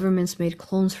then the governments made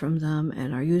clones from them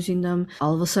and are using them.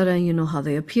 All of a sudden, you know how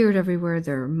they appeared everywhere.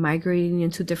 They're migrating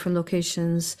into different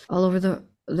locations all over the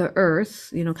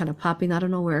earth, kind of popping out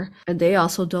of nowhere. And they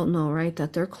also don't know, right,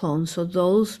 that they're clones. So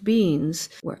those beings,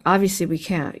 where obviously we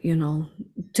can't,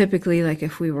 typically, like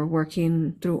if we were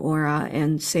working through Aura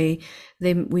and say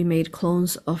we made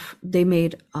clones of, they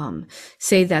made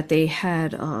say that they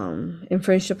had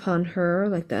infringed upon her,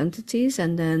 like the entities,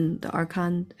 and then the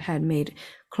Archon had made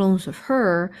clones of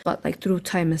her, but like through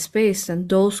time and space, then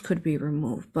those could be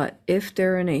removed. But if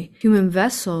they're in a human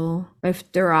vessel,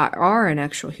 if there are an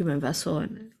actual human vessel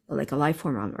and like a life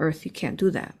form on Earth, you can't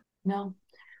do that. No,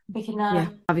 we Yeah,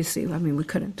 cannot. obviously, I mean, we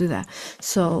couldn't do that.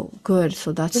 So good.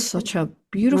 So that's We can such a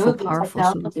beautiful, remove the powerful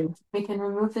solution. technology. We can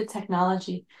remove the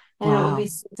technology, and it will be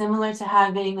Wow. similar to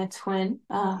having a twin.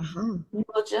 Uh-huh. You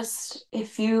will just,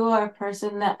 if you are a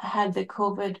person that had the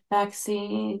COVID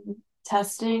vaccine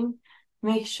testing,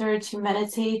 make sure to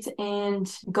meditate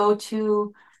and go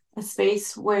to a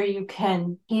space where you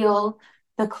can heal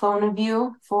the clone of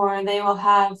you, for they will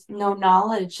have no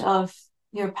knowledge of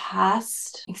your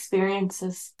past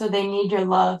experiences. So they need your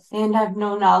love and have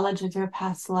no knowledge of your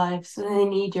past lives. So they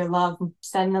need your love.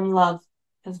 Send them love.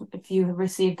 Because if you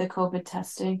receive the COVID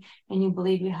testing and you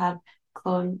believe you have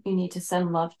clone, you need to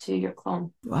send love to your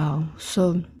clone. Wow.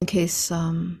 So in case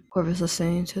whoever's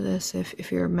listening to this,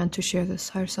 if you're meant to share this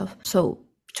higher self, so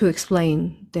to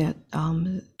explain that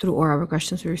through aura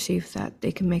regressions we receive that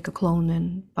they can make a clone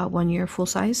in about 1 year full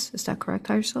size. Is that correct,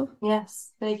 higher self?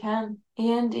 Yes, they can.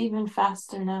 And even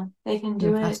faster now. They can Even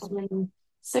do it faster. in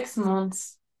 6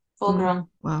 months, full Mm, grown.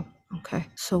 wow. Okay.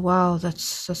 So wow, that's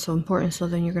so important. So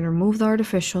then you're gonna remove the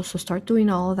artificial. So start doing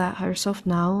all of that higher self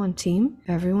now and team.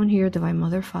 Everyone here, Divine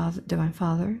Mother, Father, Divine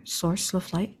Father, Source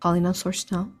of Light, calling on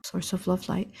Source now, Source of Love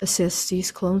Light. Assist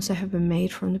these clones that have been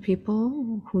made from the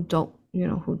people who don't,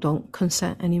 who don't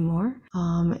consent anymore.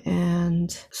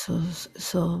 And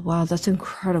so wow, that's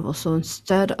incredible. So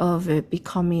instead of it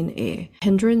becoming a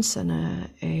hindrance and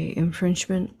a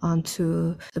infringement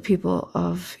onto the people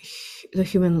of the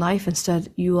human life,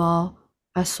 instead you all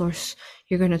as source,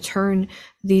 you're going to turn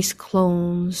these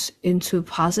clones into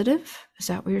positive. Is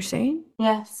that what you're saying?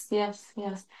 Yes, yes,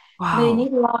 yes. They Wow.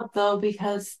 need love though,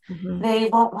 because Hmm. they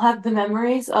won't have the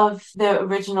memories of the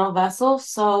original vessel,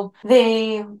 so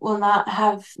they will not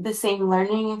have the same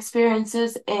learning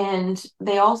experiences, and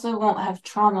they also won't have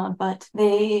trauma, but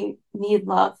they need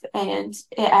love, and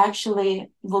it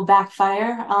actually will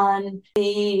backfire on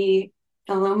the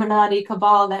Illuminati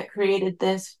cabal that created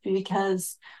this,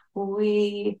 because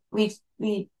we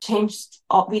changed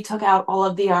all, we took out all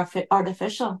of the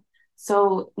artificial.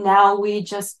 So now we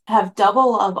just have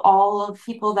double of all of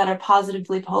people that are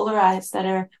positively polarized, that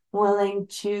are willing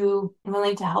to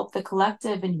help the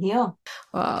collective and heal.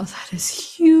 Wow, that is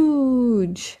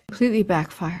huge. Completely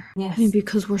backfire. I mean, Yes.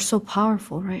 because we're so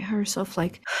powerful, right? Herself,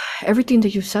 like everything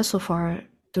that you've said so far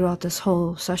throughout this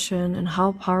whole session and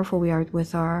how powerful we are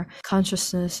with our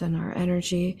consciousness and our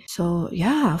energy. So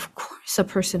yeah, of course a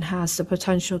person has the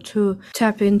potential to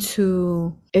tap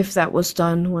into, if that was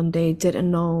done when they didn't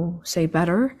know, say,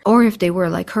 better, or if they were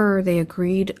like her, they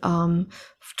agreed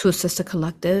to assist the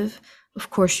collective. Of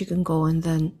course you can go and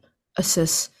then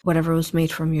assist whatever was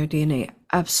made from your DNA,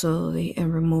 absolutely,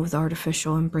 and remove the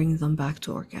artificial and bring them back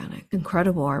to organic.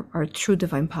 Incredible, our true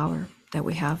divine power that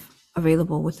we have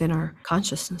available within our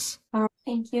consciousness. All right,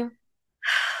 thank you.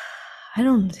 I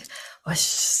don't, I was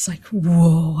just like,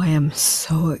 whoa, I am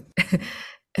so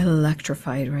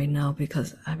electrified right now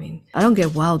because I mean, I don't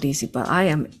get wild easy, but I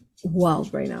am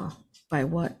wild right now by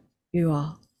what you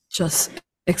all just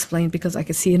explained because I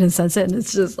can see it and sense it, and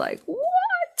it's just like,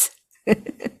 what?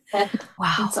 Yeah,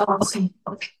 Wow. it's Okay. awesome.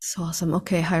 So awesome.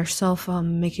 Okay, higher self,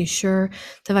 making sure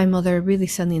Divine Mother really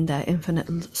sending that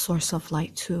infinite source of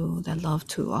light to that love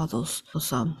to all those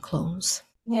clones.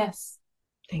 Yes.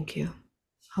 Thank you.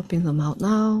 Helping them out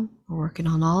now. We're working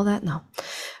on all that now.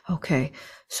 Okay.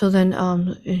 So then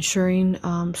ensuring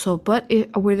so but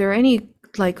were there any,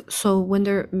 like, so when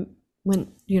they're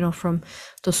when from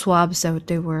the swabs that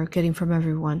they were getting from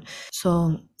everyone,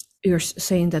 so you're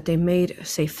saying that they made,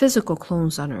 say, physical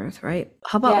clones on Earth, right?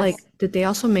 How about, like, Yes, did they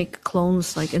also make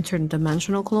clones, like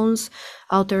interdimensional clones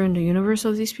out there in the universe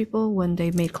of these people when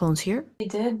they made clones here? they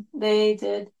did. They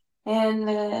did. And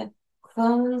the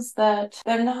clones that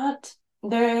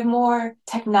they're more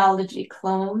technology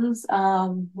clones.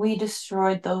 We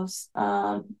destroyed those.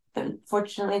 But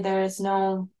fortunately, there is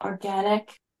no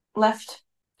organic left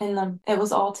in them. It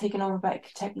was all taken over by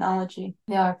technology,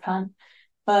 the Archon.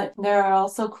 But there are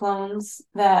also clones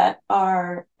that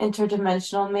are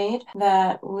interdimensional made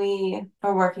that we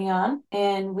are working on,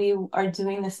 and we are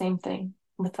doing the same thing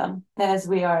with them as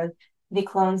we are the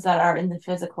clones that are in the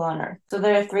physical on Earth. So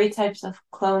there are three types of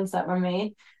clones that were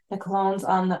made. The clones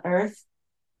on the Earth,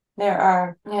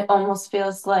 it almost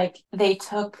feels like they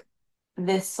took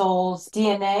this soul's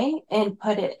DNA and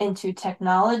put it into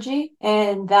technology,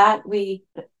 and we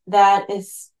cannot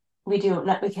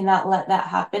let that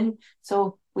happen.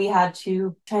 So we had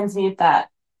to transmute that.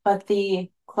 But the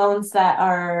clones that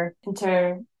are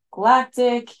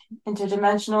intergalactic,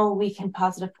 interdimensional, we can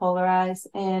positive polarize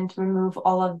and remove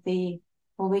all of the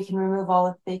we can remove all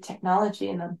of the technology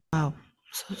in them. Wow.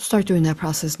 So start doing that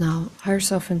process now. Higher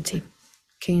self and team.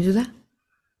 Can you do that?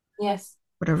 Yes.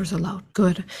 Whatever's allowed.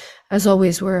 Good. As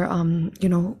always, we're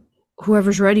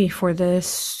whoever's ready for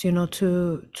this,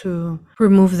 to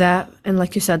remove that. And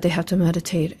like you said, they have to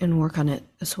meditate and work on it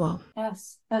as well.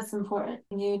 Yes, that's important.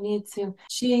 You need to.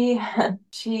 She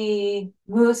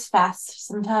moves fast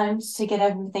sometimes to get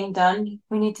everything done.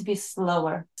 We need to be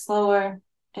slower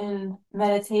in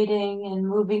meditating and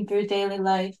moving through daily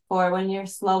life. For when you're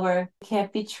slower, you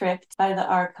can't be tricked by the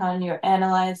archon. You're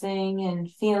analyzing and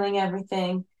feeling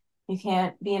everything. You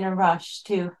can't be in a rush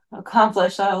to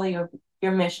accomplish all your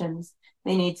missions.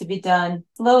 They need to be done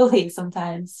slowly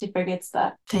sometimes. She forgets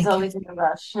that. She's Thank you. always in a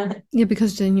rush. Yeah,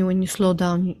 because then when you slow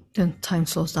down, then time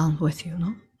slows down with you,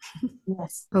 no?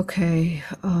 Yes. Okay.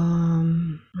 All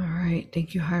right.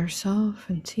 Thank you, higher self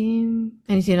and team.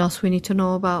 Anything else we need to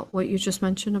know about what you just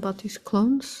mentioned about these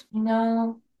clones?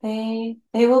 No, they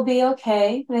will be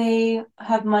okay. They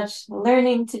have much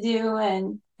learning to do,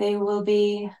 and they will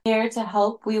be here to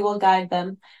help. We will guide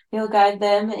them. We will guide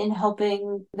them in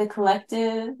helping the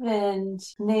collective, and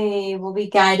they will be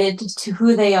guided to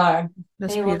who they are.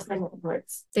 That's They will beautiful. turn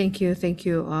inwards. Thank you.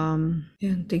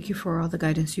 And thank you for all the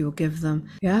guidance you will give them.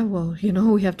 Yeah, well,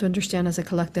 we have to understand as a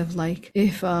collective, like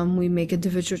if we make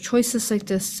individual choices like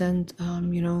this, and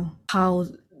how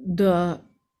the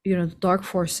the dark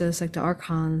forces like the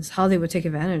archons, how they would take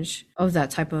advantage of that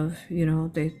type of,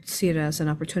 they see it as an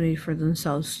opportunity for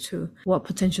themselves to what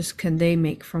potentials can they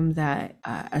make from that,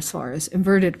 as far as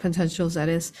inverted potentials, that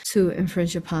is, to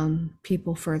infringe upon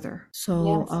people further.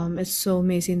 So Yes. it's so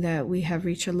amazing that we have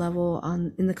reached a level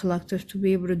in the collective to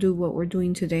be able to do what we're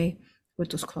doing today with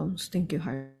those clones. Thank you,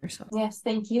 higher self. Yes,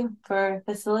 thank you for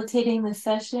facilitating this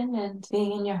session and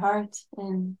being in your heart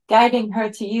and guiding her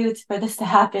to you for this to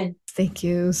happen. Thank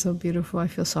you. So beautiful. I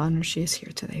feel so honored she is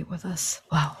here today with us.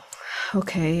 Wow.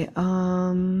 Okay.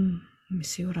 Let me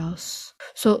see what else.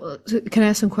 So, can I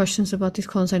ask some questions about these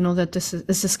clones? I know that this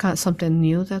is kind of something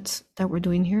new that we're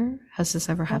doing here. Has this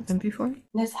ever happened before?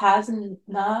 This hasn't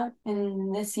not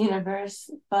in this universe,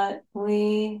 but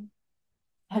we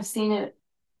have seen it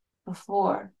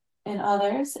before in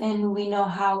others, and we know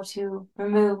how to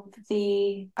remove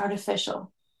the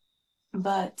artificial.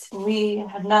 But we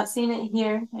have not seen it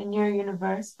here in your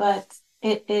universe, but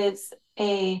it is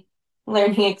a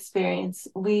learning experience.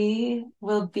 We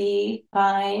will be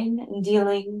fine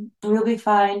dealing, we'll be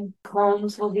fine,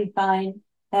 clones will be fine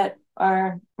that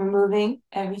are removing,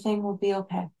 everything will be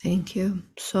okay. Thank you.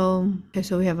 So, okay,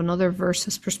 so we have another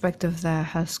versus perspective that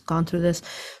has gone through this.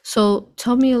 So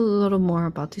tell me a little more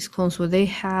about these clones. Will they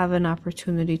have an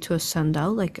opportunity to ascend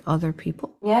out like other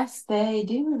people? Yes, they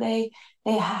do. They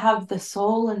have the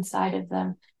soul inside of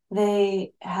them.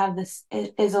 They have this,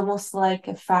 it is almost like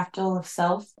a fractal of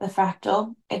self. The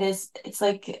fractal, it's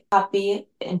like copy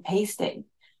and pasting,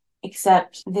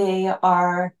 except they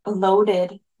are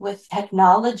loaded with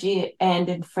technology and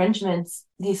infringements.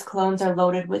 These clones are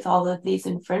loaded with all of these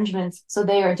infringements. So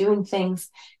they are doing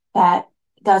things that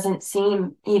doesn't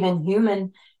seem even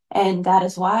human. And that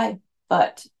is why.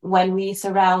 But when we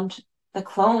surround the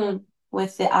clone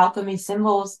with the alchemy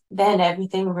symbols, then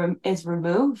everything is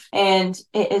removed and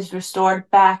it is restored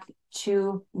back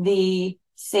to the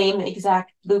same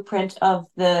exact blueprint of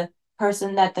the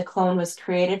person that the clone was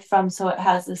created from. So it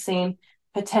has the same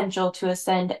potential to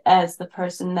ascend as the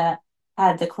person that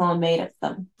had the clone made of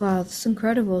them. Wow, that's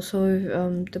incredible.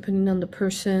 So, depending on the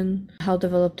person, how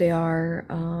developed they are,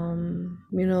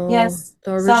 Yes,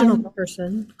 the original some.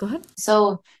 person. Go ahead.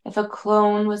 So if a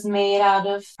clone was made out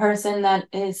of a person that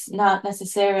is not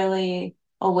necessarily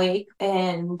awake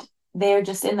and they're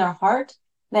just in their heart,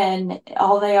 then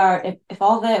all they are, if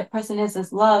all the person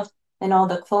is love, then all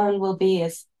the clone will be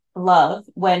is love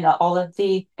when all of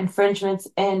the infringements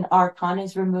in Archon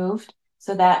is removed,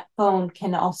 so that clone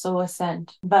can also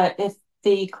ascend. But if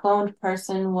the cloned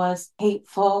person was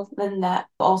hateful, then that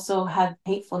also have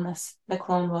hatefulness, the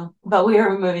clone will. But we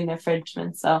are removing the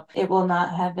infringement, so it will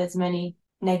not have as many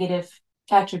negative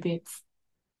attributes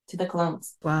to the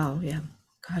clones. Wow, yeah.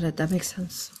 Got it. That makes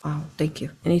sense. Wow, thank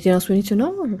you. Anything else we need to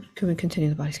know, or can we continue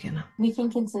the body scan now? We can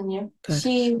continue. Good.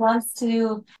 She wants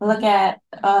to look at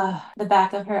the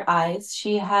back of her eyes.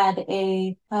 She had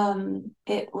it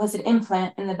was an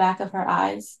implant in the back of her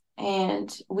eyes,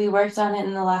 and we worked on it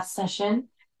in the last session.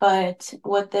 but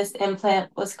what this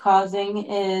implant was causing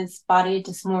is body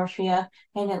dysmorphia,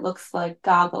 and it looks like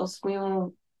goggles. We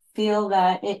will feel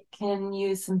that it can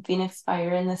use some Phoenix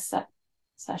Fire in this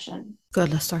session.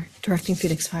 Good, let's start directing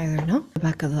Phoenix Fire there now. The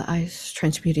back of the eyes,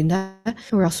 transmuting that.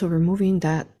 We're also removing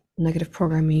that negative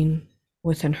programming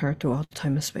within her through all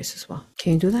time and space as well.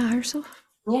 Can you do that higher self?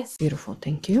 Yes. Beautiful,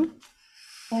 thank you.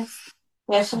 Yes.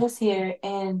 Yeshua's here,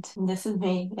 and this is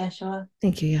me, Yeshua.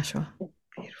 Thank you, Yeshua.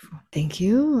 Beautiful. Thank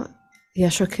you.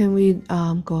 Yeshua, can we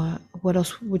go, what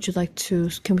else would you like to,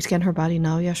 can we scan her body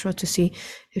now, Yeshua, to see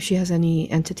if she has any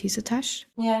entities attached?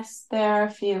 Yes, there are a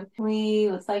few. We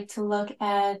would like to look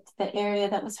at the area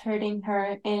that was hurting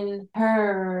her in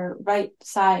her right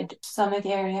side stomach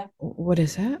area. What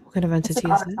is that? What kind of It's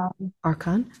an entity is that? archon.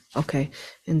 Archon? Okay.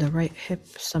 In the right hip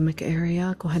stomach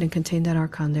area. Go ahead and contain that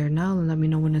archon there now and let me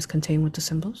know when it's contained with the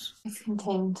symbols. It's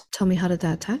contained. Tell me, how did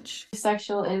that attach?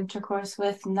 Sexual intercourse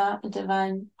with not a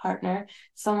divine partner,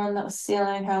 someone that was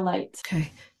stealing her light.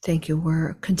 Okay. Thank you.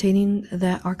 We're containing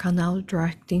that archon now,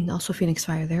 directing also Phoenix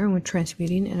Fire there, and we're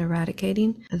transmuting and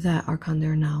eradicating that archon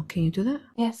there now. Can you do that?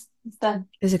 Yes, it's done.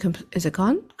 Is it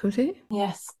gone completely?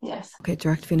 Yes, yes. Okay,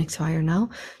 direct Phoenix Fire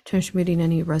now, transmuting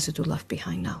any residue left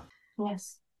behind now.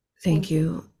 Yes. Thank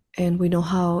you. And we know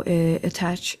how it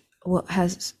attached. What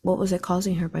was it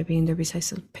causing her by being there besides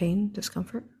the pain,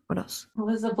 discomfort? What else? It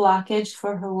was a blockage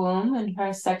for her womb and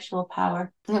her sexual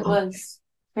power. It was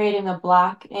creating a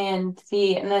block and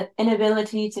the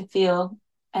inability to feel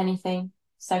anything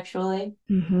sexually.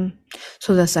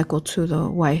 So that's equal to the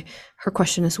why. Her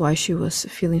question is why she was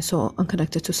feeling so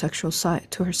unconnected to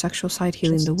her sexual side,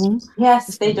 healing the womb.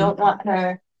 Yes, they don't want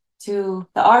her to.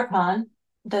 The Archon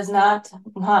does not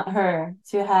want her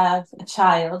to have a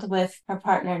child with her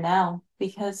partner now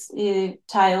because the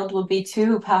child will be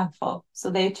too powerful. So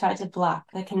they tried to block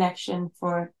the connection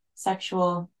for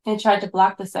sexual. They tried to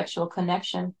block the sexual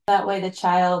connection. That way the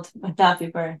child would not be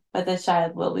birthed, but the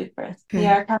child will be birthed. Okay. The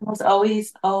Archon was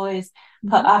always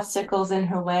put obstacles in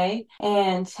her way,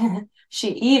 and she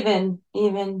even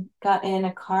got in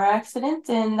a car accident,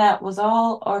 and that was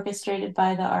all orchestrated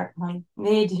by the Archon.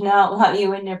 They do not want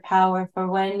you in your power, for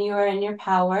when you are in your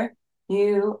power,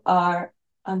 you are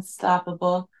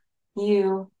unstoppable.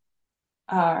 You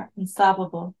are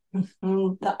unstoppable.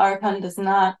 The Archon does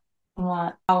not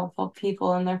want powerful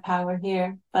people in their power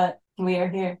here, but we are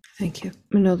here. Thank you.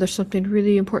 I know there's something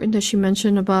really important that she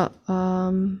mentioned about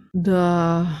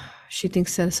she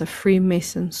thinks that it's a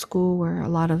Freemason school where a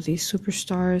lot of these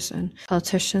superstars and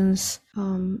politicians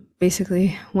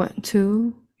basically went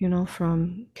to,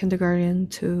 from kindergarten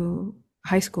to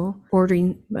high school,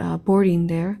 boarding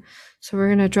there. So we're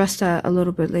going to address that a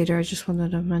little bit later. I just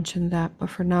wanted to mention that. But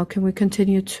for now, can we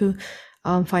continue to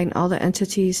find all the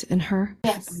entities in her?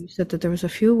 Yes. You said that there was a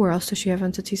few. Where else does she have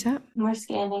entities at? We're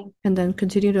scanning. And then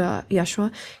continue to,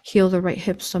 Yeshua, heal the right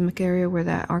hip stomach area where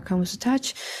that archon was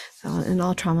attached, and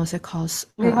all traumas that cause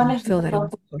fill that in.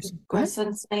 Go ahead.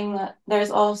 Sensing that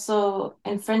there's also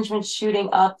infringement shooting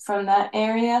up from that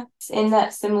area. In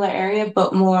that similar area,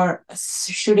 but more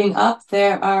shooting up,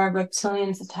 there are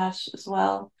reptilians attached as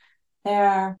well. There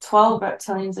are 12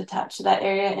 reptilians attached to that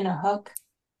area in a hook.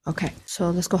 Okay,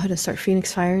 so let's go ahead and start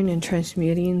Phoenix firing and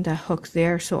transmuting that hook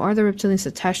there. So are the reptilians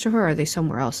attached to her, or are they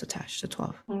somewhere else attached to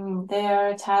 12? They are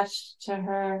attached to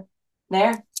her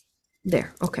there.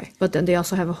 There, okay. But then they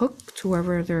also have a hook to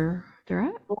wherever they're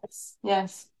at? Yes,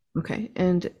 yes. Okay,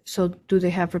 and so do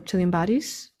they have reptilian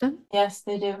bodies then? Yes,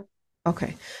 they do.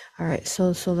 Okay, all right,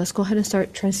 so let's go ahead and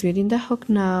start transmuting the hook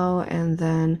now, and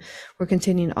then we're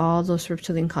continuing all those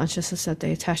reptilian consciousness that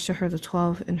they attach to her, the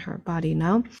 12 in her body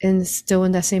now, and still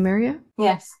in that same area?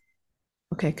 Yes.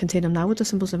 Okay, contain them now with the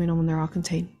symbols. Let me know when they're all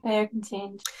contained. They are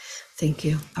contained. Thank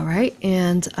you. All right,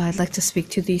 and I'd like to speak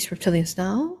to these reptilians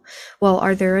now. Well,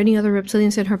 are there any other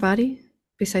reptilians in her body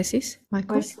besides these,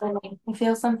 Michael? We're swimming. I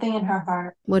feel something in her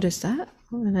heart. What is that?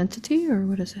 An entity, or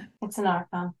what is it? It's an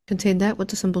archon. Contain that with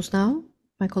the symbols now.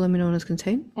 Michael, let me know when it's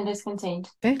contained. It is contained.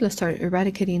 Okay, let's start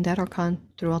eradicating that archon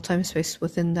through all time and space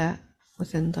within the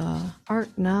heart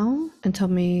now. And tell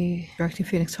me, directing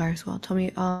Phoenix Fire as well. Tell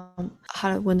me,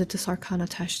 when did this archon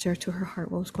attach there to her heart?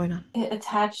 What was going on? It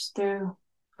attached through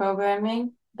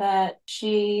programming that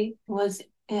it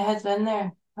has been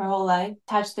there her whole life.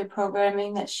 Attached through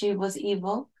programming that she was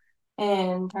evil,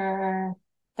 and her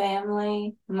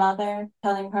family, mother,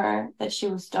 telling her that she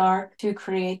was dark to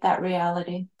create that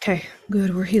reality. Okay,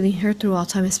 good. We're healing her through all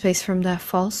time and space from that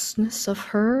falseness of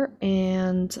her,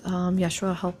 and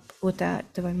Yeshua, help with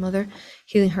that, Divine Mother,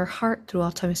 healing her heart through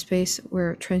all time and space.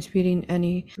 We're transmuting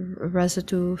any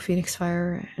residue, Phoenix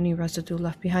Fire, any residue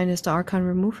left behind. Is the archon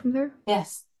removed from there?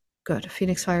 Yes. Good.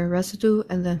 Phoenix fire residue,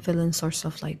 and then fill in source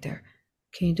of light there.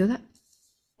 Can you do that?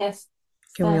 Yes.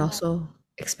 Can we also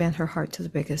expand her heart to the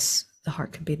biggest the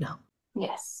heart can be now?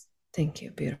 Yes. Thank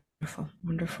you. Beautiful.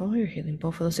 Wonderful. You're healing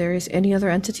both of those areas. Any other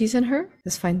entities in her?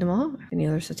 Just find them all. Any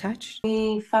others attached?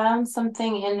 We found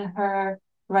something in her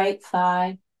right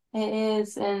thigh. It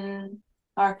is in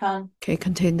Archon. Okay,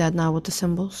 contain that now with the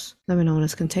symbols. Let me know when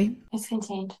it's contained. It's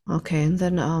contained. Okay, and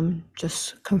then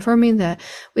just confirming that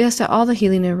we ask that all the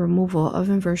healing and removal of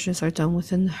inversions are done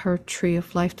within her tree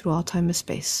of life through all time and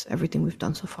space. Everything we've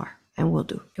done so far and will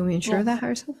do. Can we ensure that,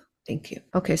 higher self? Thank you.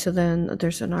 Okay, so then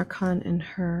there's an archon in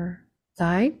her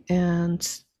thigh, and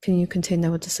can you contain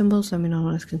that with the symbols? Let me know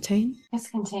when it's contained.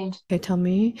 It's contained. Okay, tell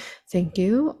me. Thank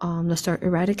you. Let's start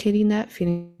eradicating that,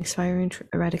 Phoenix firing,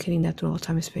 eradicating that through all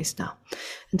time and space now.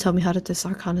 And tell me, how did this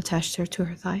archon attach there to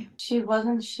her thigh? She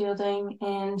wasn't shielding,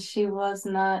 and she was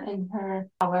not in her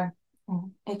power.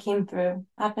 It came through.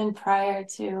 Happened prior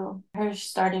to her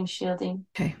starting shielding.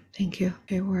 Okay, thank you.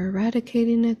 Okay, we're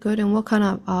eradicating it. Good. And what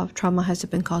kind of trauma has it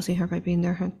been causing her by being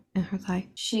there in her thigh?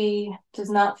 She does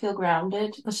not feel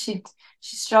grounded, but she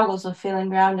struggles with feeling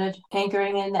grounded,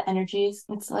 anchoring in the energies.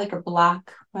 It's like a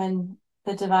block when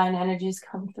the divine energies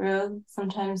come through.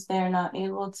 Sometimes they're not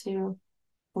able to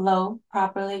flow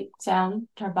properly down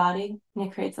to her body, and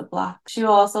it creates a block. She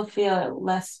will also feel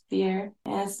less fear,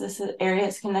 as this area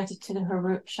is connected to her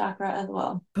root chakra as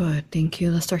well. Good, thank you.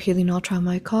 Let's start healing all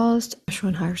trauma I caused, Yeshua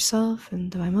and higher self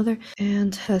and Divine Mother.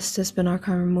 And has this been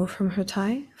archon removed from her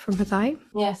thigh?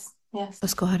 Yes. Yes.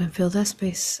 Let's go ahead and fill that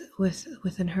space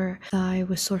within her thigh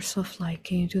with source of light.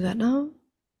 Can you do that now?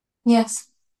 Yes.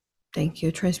 Thank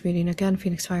you. Transmuting again,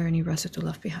 Phoenix fire, any residue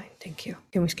left behind. Thank you.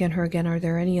 Can we scan her again? Are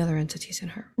there any other entities in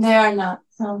her? There are not.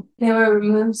 No. They were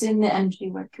removed in the energy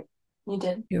work. You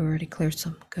did. You already cleared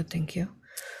some. Good, thank you.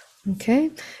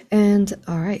 Okay, and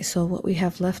all right, so what we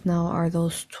have left now are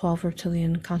those 12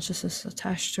 reptilian consciousnesses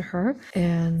attached to her,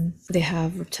 and they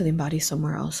have reptilian bodies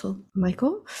somewhere also.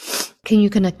 Michael, can you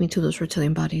connect me to those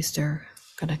reptilian bodies they're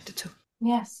connected to?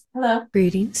 Yes. Hello.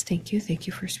 Greetings. Thank you. Thank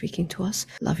you for speaking to us.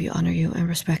 Love you, honor you, and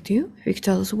respect you. If you could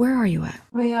tell us, where are you at?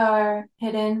 We are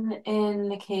hidden in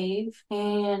the cave,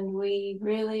 and we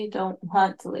really don't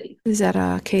want to leave. Is that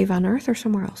a cave on Earth or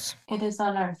somewhere else? It is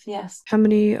on Earth, yes. How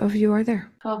many of you are there?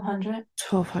 1,200.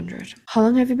 1,200. How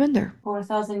long have you been there?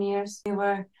 4,000 years. We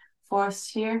were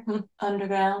forced here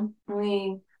underground.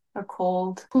 We are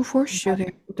cold. Who forced you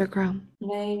there underground?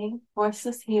 They forced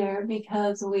us here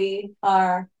because we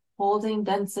are holding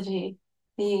density.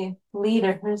 The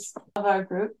leaders of our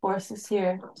group forced us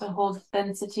here to hold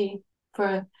density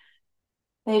for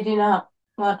they do not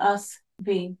want us to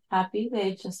be happy.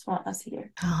 They just want us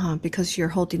here. Because you're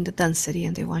holding the density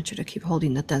and they want you to keep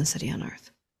holding the density on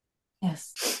Earth.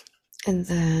 Yes. And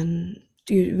then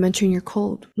you mentioned you're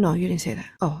cold. No, you didn't say that.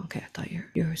 Oh, okay. I thought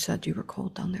you said you were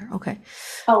cold down there. Okay.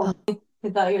 Oh, I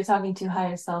thought you were talking to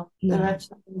higher self. No. The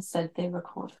reptilians said they were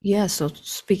cold. Yeah, so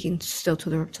speaking still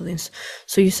to the reptilians.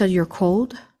 So you said you're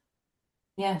cold?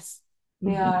 Yes,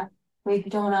 we are. We do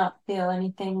not feel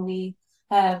anything. We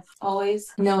have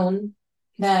always known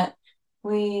that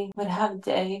we would have a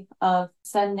day of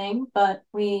sending, but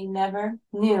we never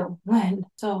knew when.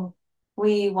 So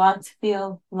we want to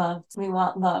feel loved. We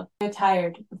want love. We're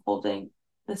tired of holding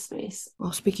the space.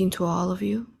 Well, speaking to all of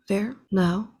you there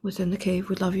now within the cave,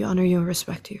 we love you, honor you, and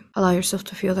respect you. Allow yourself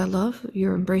to feel that love.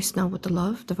 You're embraced now with the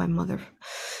love. Divine Mother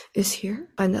is here.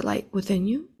 Find that light within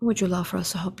you. Would you allow for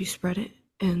us to help you spread it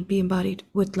and be embodied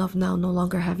with love now, no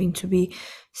longer having to be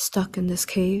stuck in this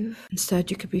cave?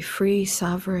 Instead, you could be free,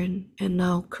 sovereign, and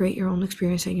now create your own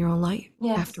experience and your own light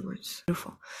afterwards.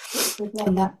 Beautiful. And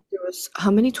then there was, how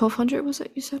many? 1,200 was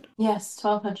it, you said? Yes,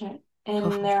 1,200.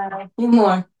 And there are a few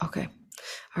more. Okay.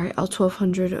 All right, all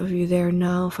 1,200 of you there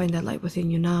now, find that light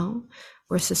within you now.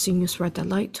 We're assisting you spread that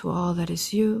light to all that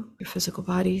is you, your physical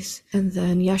bodies. And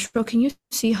then, Yashua, can you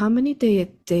see how many they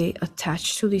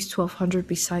attach to these 1,200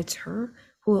 besides her?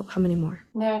 How many more?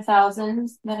 There are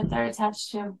thousands that they're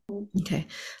attached to. Okay.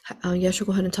 Yashua,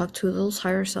 go ahead and talk to those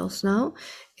higher selves now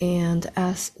and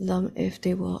ask them if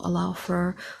they will allow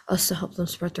for us to help them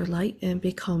spread their light and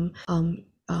become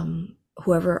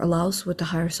whoever allows with the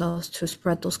higher selves to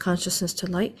spread those consciousness to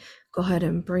light. Go ahead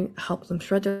and help them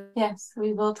spread their. Yes,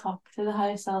 we will talk to the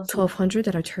higher selves. 1,200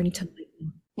 that are turning to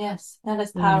light. Yes, that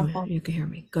is powerful. You can hear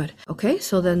me. Good. Okay,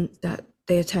 so then that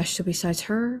they attach to besides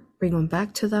her, bring them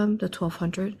back to them, the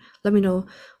 1,200. Let me know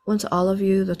once all of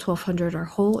you, the 1,200, are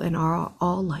whole and are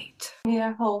all light. We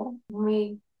are whole.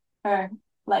 We are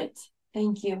light.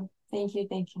 Thank you. Thank you.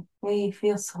 Thank you. We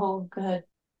feel so good.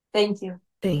 Thank you.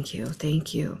 Thank you.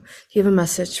 Thank you. Do you have a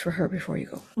message for her before you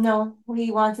go? No,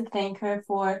 we want to thank her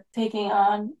for taking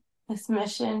on this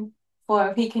mission,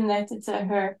 for we connected to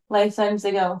her lifetimes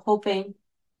ago, hoping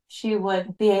she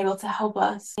would be able to help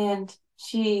us. And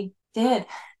she did.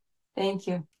 Thank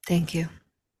you. Thank you.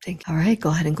 Thank you. All right, go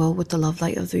ahead and go with the love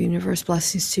light of the universe.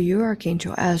 Blessings to you.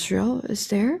 Archangel Azrael is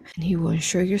there, and he will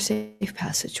ensure your safe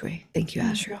passageway. Thank you,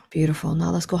 Azrael. Beautiful.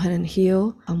 Now let's go ahead and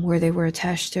heal where they were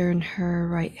attached there in her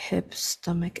right hip,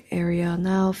 stomach area.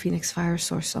 Now, Phoenix Fire,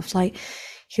 source of light,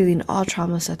 healing all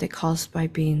traumas that they caused by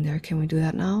being there. Can we do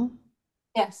that now?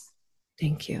 Yes.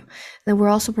 Thank you. Then we're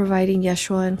also providing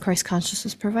Yeshua and Christ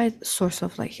consciousness, provide source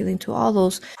of light healing to all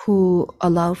those who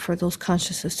allowed for those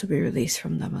consciousness to be released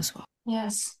from them as well.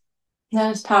 Yes.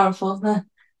 That is powerful.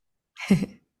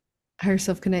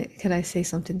 Herself, can I say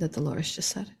something that Dolores just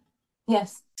said?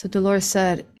 Yes. So Dolores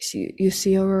said, you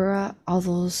see, Aurora, all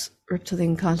those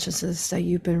reptilian consciousness that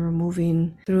you've been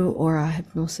removing through aura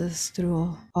hypnosis,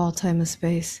 through all time and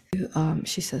space.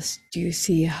 She says, do you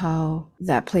see how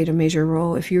that played a major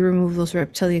role? If you remove those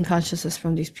reptilian consciousness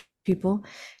from these people,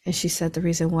 and she said the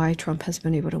reason why Trump has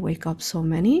been able to wake up so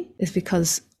many is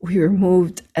because we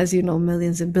removed, as you know,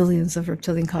 millions and billions of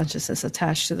reptilian consciousness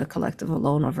attached to the collective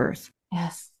alone of Earth.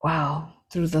 Yes. Wow.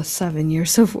 Through the 7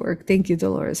 years of work. Thank you,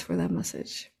 Dolores, for that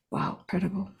message. Wow.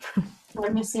 Incredible. Our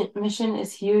mission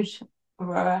is huge,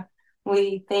 Aurora.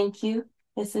 We thank you.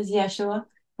 This is Yeshua.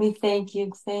 We thank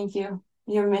you. Thank you.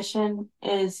 Your mission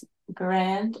is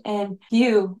grand and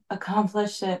you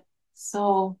accomplished it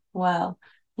so well.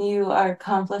 You are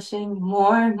accomplishing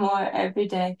more and more every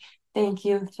day. Thank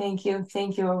you. Thank you.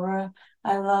 Thank you, Aurora.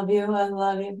 I love you. I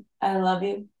love you. I love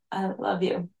you. I love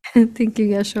you. Thank you,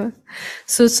 Yeshua.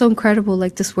 So it's so incredible,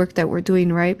 like this work that we're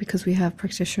doing, right? Because we have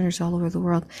practitioners all over the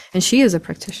world, and she is a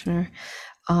practitioner.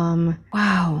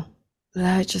 Wow,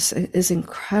 that just is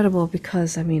incredible.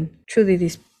 Because I mean, truly,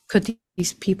 these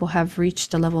people have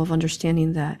reached a level of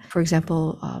understanding that, for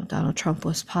example, Donald Trump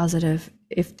was positive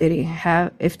if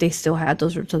they still had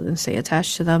those reptilians say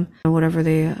attached to them, and whatever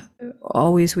they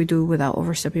always we do without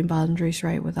overstepping boundaries,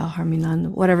 right? Without harming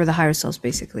none, whatever the higher selves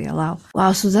basically allow.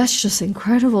 Wow, so that's just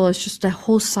incredible. It's just that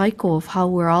whole cycle of how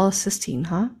we're all assisting,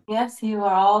 huh? Yes, you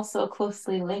are all so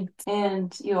closely linked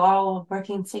and you are all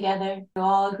working together. You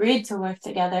all agreed to work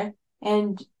together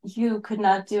and you could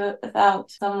not do it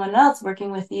without someone else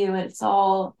working with you. It's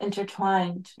all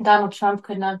intertwined. Donald Trump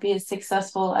could not be as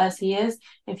successful as he is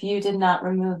if you did not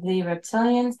remove the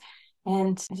reptilians. And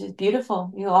it's just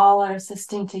beautiful. You all are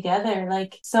assisting together,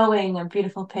 like sewing a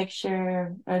beautiful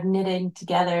picture or knitting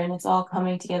together, and it's all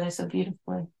coming together so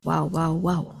beautifully. Wow, wow,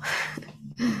 wow.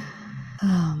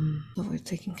 So we're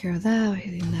taking care of that, we're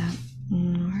hitting that.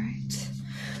 All right.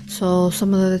 So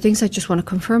some of the things I just want to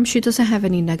confirm, she doesn't have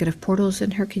any negative portals in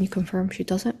her. Can you confirm she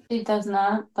doesn't? She does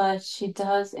not, but she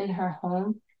does in her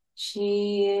home.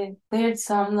 She cleared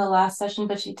some the last session,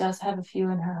 but she does have a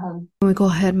few in her home. Can we go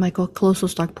ahead, Michael, close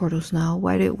those dark portals now?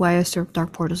 Why is there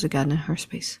dark portals again in her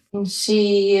space? And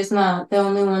she is not the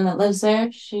only one that lives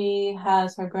there. She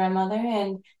has her grandmother,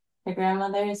 and her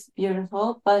grandmother is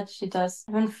beautiful, but she does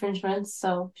have infringements,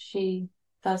 so she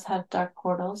does have dark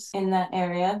portals in that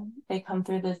area. They come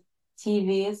through the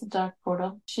TV as a dark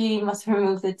portal. She must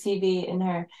remove the TV in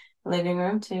her living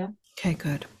room too. Okay,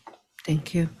 good.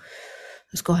 Thank you.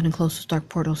 Let's go ahead and close those dark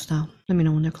portals now. Let me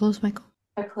know when they're closed, Michael.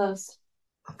 They're closed.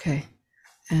 Okay.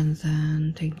 And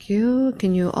then, thank you.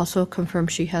 Can you also confirm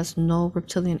she has no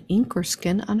reptilian ink or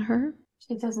skin on her?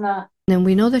 She does not. And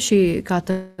we know that she got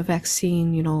the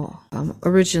vaccine,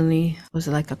 originally, was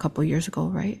it like a couple years ago,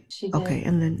 right? She did. Okay,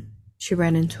 and then she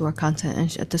ran into our content,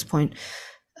 and at this point,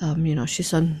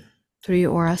 she's done 3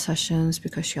 A.U.R.A sessions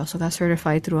because she also got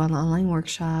certified through an online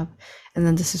workshop, and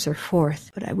then this is her 4th.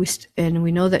 But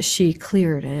we know that she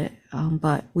cleared it,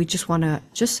 but we just want to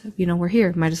we're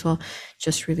here, might as well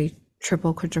just really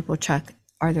triple, quadruple check.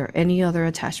 Are there any other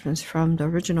attachments from the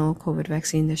original COVID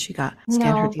vaccine that she got?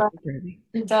 Scan her No,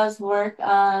 it does work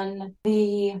on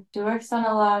she works on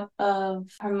a lot of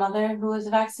her mother who was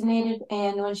vaccinated,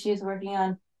 and when she was working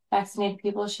on vaccinated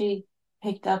people, she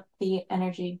picked up the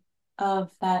energy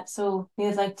of that. So we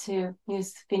would like to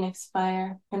use Phoenix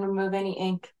Fire and remove any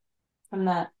ink from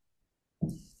that.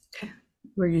 Okay.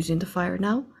 We're using the fire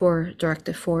now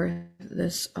directed for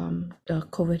this the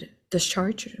COVID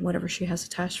discharge, whatever she has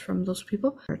attached from those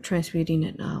people. We're transmuting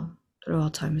it now through all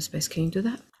time and space. Can you do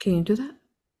that? Can you do that?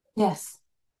 Yes.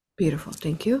 Beautiful,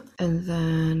 thank you. And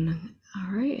then,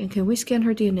 all right, and can we scan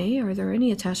her DNA? Are there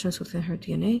any attachments within her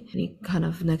DNA? Any kind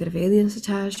of negative aliens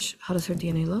attached? How does her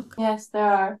DNA look? Yes, there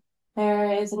are.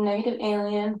 There is a negative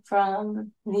alien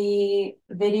from the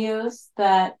videos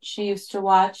that she used to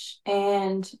watch,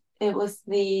 and it was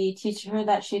the teacher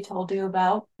that she told you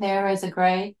about. There is a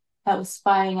gray that was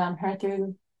spying on her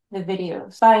through the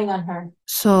videos, spying on her.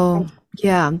 So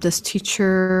yeah, this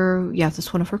teacher, yeah,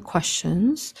 that's one of her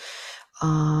questions.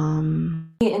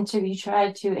 He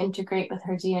tried to integrate with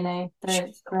her DNA,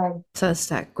 the gray. Says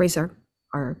that grays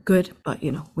are good, but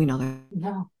we know they're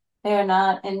No, they are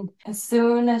not. And as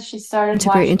soon as she started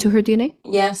integrate into watching, her DNA,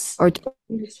 yes, or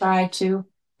we tried to,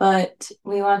 but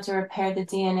we want to repair the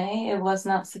DNA. It was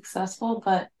not successful,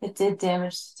 but it did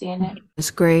damage the DNA.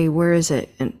 this gray, where is it?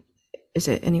 And is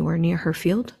it anywhere near her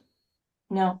field?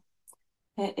 No,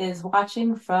 it is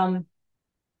watching from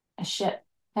a ship.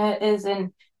 It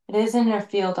is in her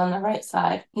field on the right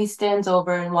side. He stands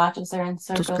over and watches her and Those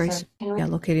circles her. grays. Yeah,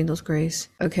 locating those grays.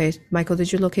 Okay, Michael,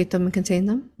 did you locate them and contain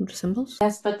them? The symbols?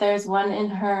 Yes, but there's one in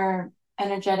her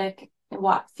energetic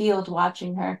field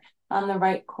watching her on the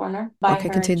right corner by Okay,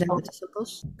 her contain that with shoulder. the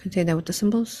symbols. Contain that with the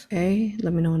symbols. Okay,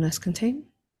 let me know when that's contained.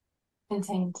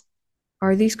 Contained.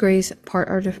 Are these grays part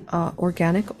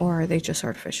organic or are they just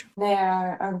artificial? They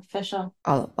are artificial.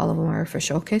 All of them are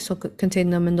artificial. Okay, so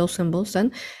contain them in those symbols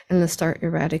then, and let's start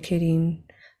eradicating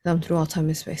them through all time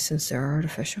and space since they're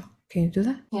artificial. Can you do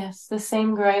that? Yes, the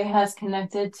same gray has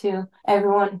connected to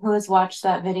everyone who has watched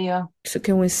that video. So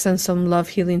can we send some love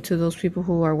healing to those people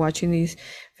who are watching these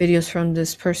videos from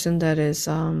this person that is,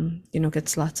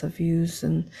 gets lots of views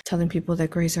and telling people that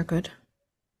grays are good?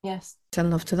 Yes.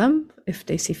 Send love to them if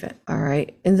they see fit. All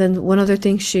right. And then one other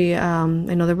thing,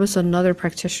 I know there was another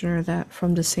practitioner that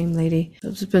from the same lady.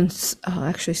 There's been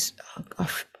actually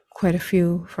quite a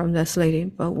few from this lady,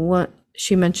 but what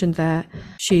she mentioned that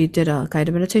she did a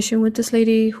guided meditation with this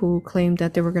lady who claimed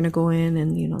that they were going to go in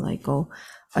and go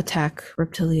attack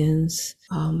reptilians.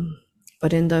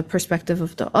 But in the perspective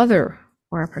of the other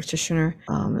A.U.R.A practitioner,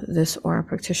 this A.U.R.A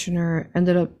practitioner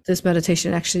ended up, this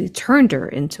meditation actually turned her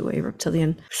into a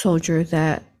reptilian soldier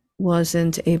that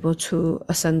wasn't able to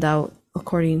ascend out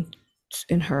according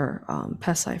in her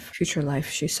past life, future life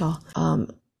she saw.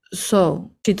 So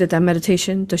she did that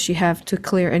meditation. Does she have to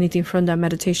clear anything from that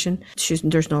meditation?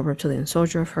 There's no reptilian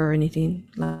soldier of her or anything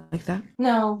like that?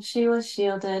 No, she was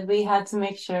shielded. We had to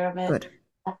make sure of it. Good.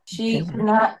 She Okay. could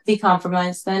not be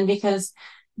compromised then because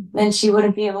then she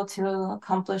wouldn't be able to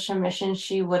accomplish her mission.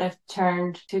 She would have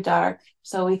turned too dark.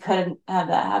 So we couldn't have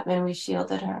that happen. We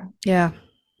shielded her. Yeah.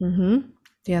 Mm-hmm.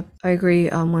 Yeah, I agree.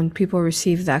 When people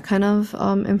receive that kind of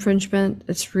infringement,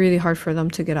 it's really hard for them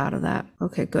to get out of that.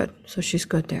 Okay, good. So she's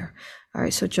good there. All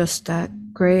right, so just that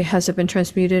gray, has it been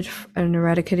transmuted and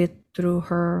eradicated through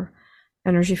her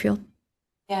energy field?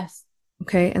 Yes.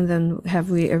 Okay, and then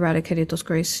have we eradicated those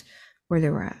grays where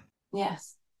they were at?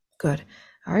 Yes. Good.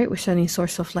 All right, we're sending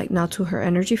source of light now to her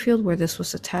energy field where this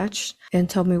was attached. And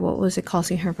tell me, what was it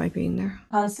causing her by being there?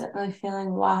 Constantly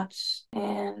feeling watched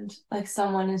and like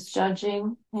someone is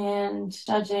judging, and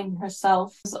judging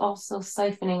herself is also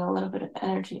siphoning a little bit of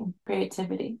energy,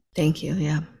 creativity. Thank you.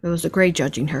 Yeah, it was the gray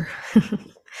judging her.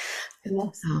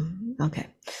 Yes. Okay,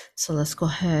 so let's go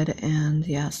ahead and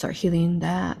start healing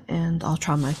that and all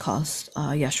trauma caused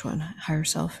Yeshua and higher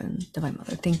self and divine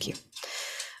mother. Thank you.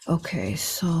 Okay,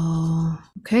 so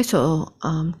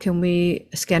can we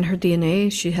scan her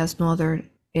DNA? She has no other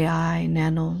AI,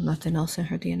 nano, nothing else in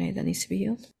her DNA that needs to be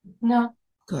healed? No.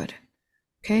 Good.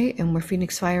 Okay, and we're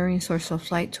phoenix firing source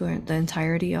of light to the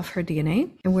entirety of her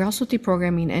DNA. And we're also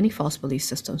deprogramming any false belief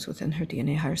systems within her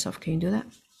DNA. Higher self, can you do that?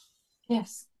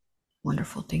 Yes.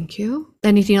 Wonderful, thank you.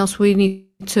 Anything else we need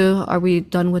to, are we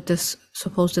done with this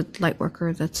supposed light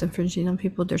worker that's infringing on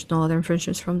people? There's no other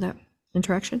infringements from that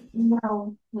interaction?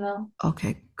 No. No.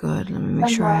 Okay, good. Let me make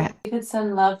sure You could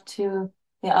send love to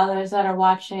the others that are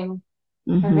watching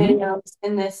her Mhm. videos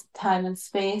in this time and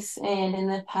space and in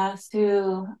the past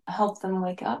to help them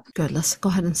wake up. Good, let's go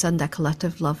ahead and send that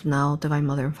collective love now. Divine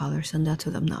Mother and Father, send that to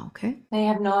them now, okay? They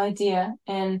have no idea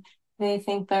and they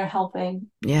think they're helping.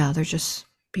 Yeah, they're just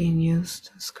being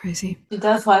used. It's crazy. She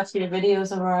does watch your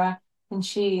videos, A.U.R.A, and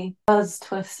she does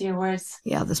twist your words.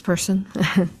 Yeah, this person.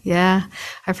 Yeah,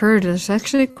 I've heard there's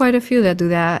actually quite a few that do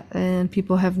that, and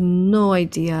people have no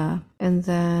idea. And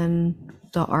then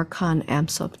the Archon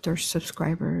amps up their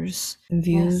subscribers and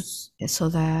views, so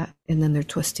that, and then they're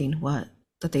twisting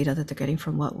the data that they're getting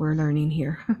from what we're learning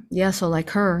here. Yeah, so like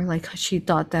her, like she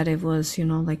thought that it was,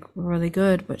 like really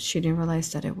good, but she didn't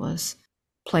realize that it was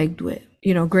plagued with,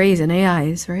 grays and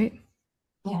AIs, right?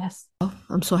 Yes. Oh,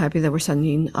 I'm so happy that we're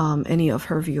sending any of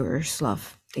her viewers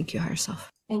love. Thank you, higher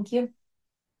self. Thank you.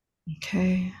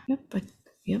 Okay. Yep.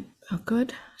 Yep. Oh,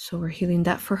 good. So we're healing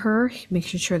that for her,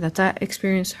 making sure that that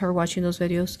experience, her watching those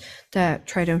videos that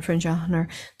try to infringe on her,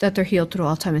 that they're healed through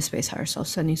all time and space, higher self,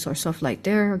 sending source of light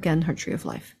there. Again, her tree of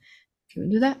life. Can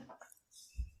we do that?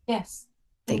 Yes.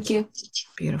 Thank Thank you. you.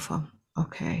 Beautiful.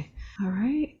 Okay. All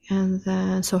right. And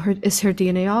then, so her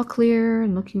DNA all clear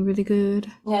and looking really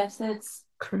good? Yes, it's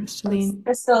Crystalline.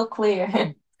 crystal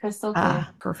clear. Crystal clear.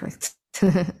 Ah, perfect.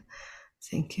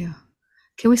 Thank you.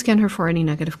 Can we scan her for any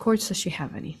negative cords? Does she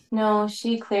have any? No,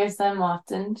 she clears them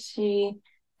often. She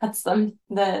cuts them,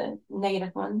 the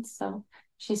negative ones, so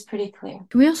she's pretty clear.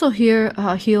 Can we also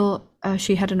heal?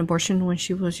 She had an abortion when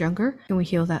she was younger. Can we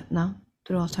heal that now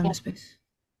through all time Yeah. and space?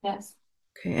 Yes.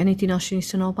 Okay. Anything else she needs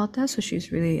to know about that? So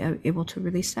she's really able to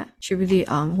release that. She really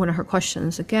one of her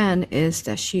questions again is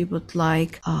that she would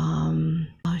like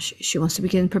she wants to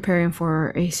begin preparing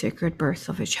for a sacred birth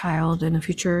of a child in the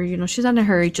future. You know, she's not in a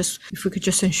hurry. Just if we could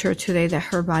just ensure today that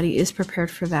her body is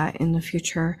prepared for that in the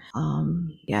future.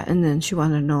 Yeah, and then she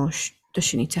wanted to know does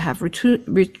she need to have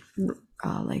routinely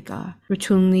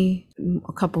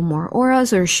a couple more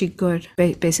auras, or is she good?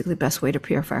 Basically, best way to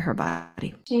purify her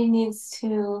body. She needs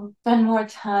to spend more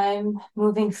time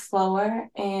moving slower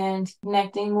and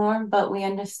connecting more, but we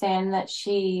understand that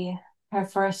her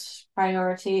first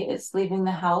priority is leaving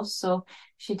the house. So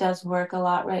she does work a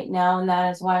lot right now, and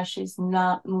that is why she's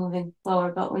not moving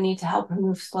slower, but we need to help her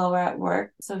move slower at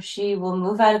work. So she will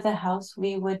move out of the house.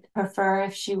 We would prefer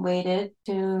if she waited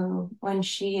to when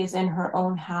she is in her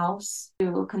own house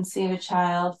to conceive a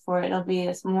child, for it'll be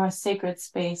a more sacred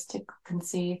space to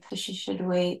conceive. So she should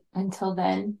wait until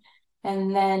then.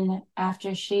 And then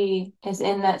after she is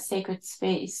in that sacred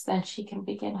space, then she can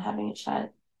begin having a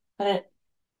child. But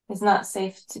it's not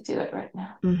safe to do it right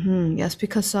now. Mm-hmm. Yes,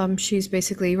 because she's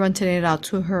basically renting it out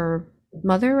to her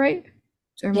mother, right?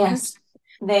 To her mother? Yes,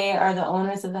 they are the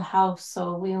owners of the house,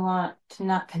 so we want to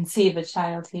not conceive a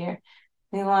child here.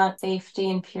 We want safety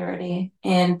and purity,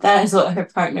 and that is what her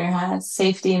partner has,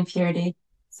 safety and purity.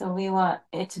 So we want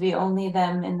it to be only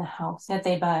them in the house that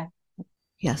they buy.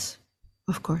 Yes,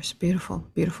 of course. Beautiful,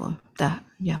 beautiful. That,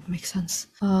 yeah, makes sense.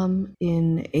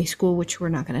 In a school which we're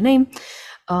not going to name,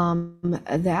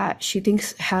 that she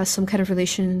thinks has some kind of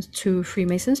relation to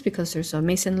Freemasons because there's a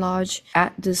Mason Lodge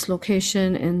at this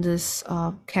location in this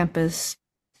campus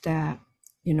that,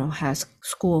 you know, has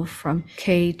school from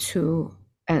K to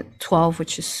 12,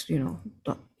 which is, you know,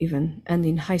 not even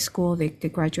ending high school. They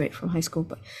graduate from high school,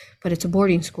 but it's a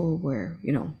boarding school where,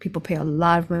 you know, people pay a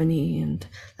lot of money. And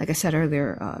like I said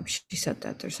earlier, she said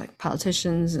that there's like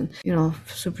politicians and, you know,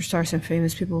 superstars and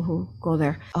famous people who go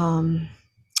there.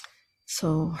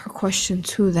 So her question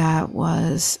to that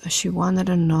was, she wanted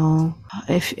to know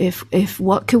if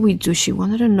what could we do? She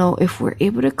wanted to know if we're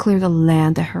able to clear the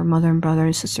land that her mother and brother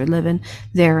and sister live in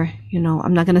there. You know,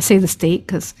 I'm not going to say the state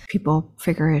because people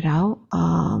figure it out.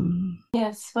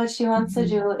 Yes, what she wants to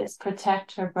do is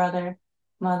protect her brother,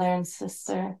 mother, and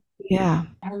sister. Yeah.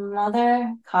 Her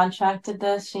mother contracted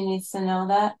this. She needs to know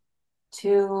that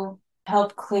to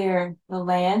help clear the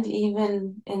land,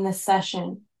 even in the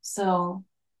session. So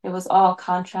it was all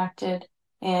contracted.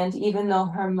 And even though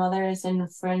her mother is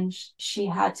infringed, she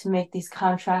had to make these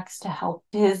contracts to help.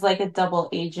 She is like a double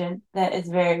agent that is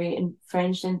very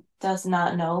infringed and does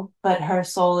not know, but her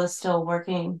soul is still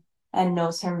working and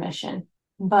knows her mission.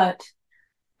 But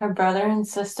her brother and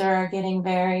sister are getting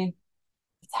very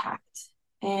attacked.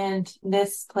 And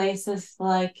this place is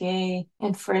like a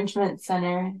infringement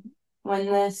center. When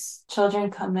this children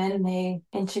come in, they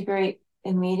integrate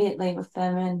immediately with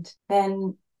them, and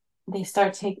then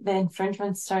the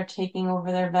infringements start taking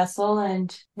over their vessel,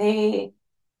 and they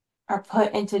are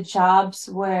put into jobs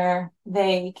where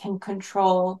they can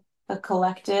control the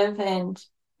collective and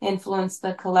influence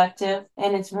the collective.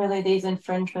 And it's really these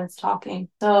infringements talking.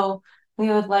 So we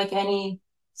would like any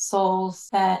souls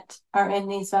that are in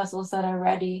these vessels that are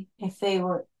ready,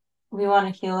 we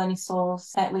want to heal any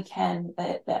souls that we can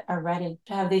that are ready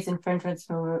to have these infringements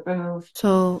removed.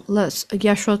 So let's,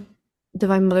 Yeshua,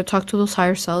 Divine Mother, talk to those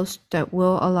higher selves that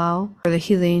will allow for the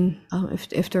healing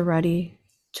if they're ready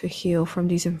to heal from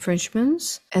these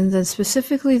infringements. And then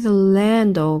specifically the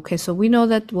land, though. Okay, so we know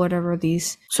that whatever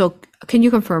these, so can you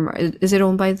confirm, is it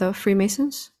owned by the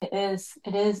Freemasons? It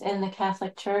is in the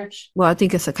Catholic Church. Well, I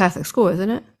think it's a Catholic school, isn't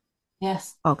it?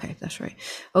 Yes. Okay, that's right.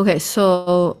 Okay,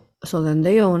 so then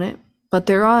they own it, but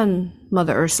they're on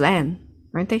Mother Earth's land,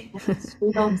 aren't they?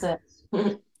 She owns it.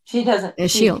 She doesn't. And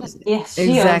she owns it. Yes, she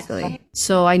Exactly. owns it.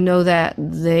 So I know that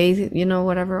they, you know,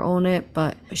 whatever own it,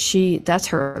 but that's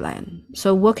her land.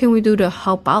 So what can we do to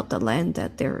help out the land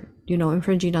that they're, you know,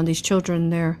 infringing on these children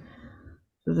there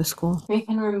through the school? We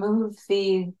can remove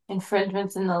the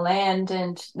infringements in the land,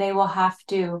 and they will have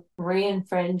to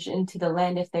re-infringe into the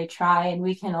land if they try. And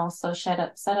we can also set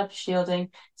up shielding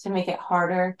to make it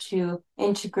harder to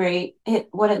integrate it.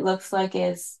 What it looks like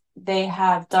is they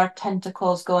have dark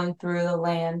tentacles going through the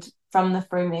land from the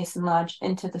Freemason Lodge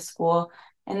into the school.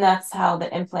 And that's how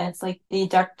the implants, like the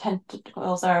dark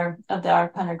tentacles are of the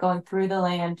archon, are going through the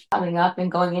land, coming up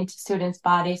and going into students'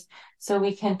 bodies. So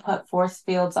we can put force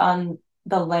fields on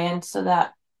the land, so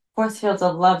that force fields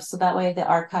of love, so that way the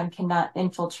archon cannot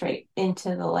infiltrate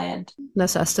into the land.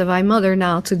 Let's ask Divine Mother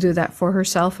now to do that for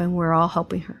herself, and we're all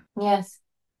helping her. Yes.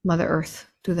 Mother Earth,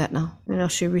 do that now. I know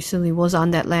she recently was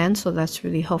on that land, so that's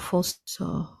really helpful.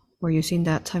 So we're using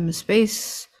that time and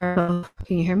space. Can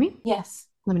you hear me? Yes.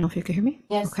 Let me know if you can hear me.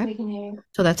 Yes, okay. We can hear you.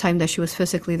 So that time that she was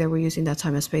physically there, we're using that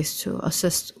time and space to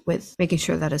assist with making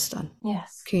sure that it's done.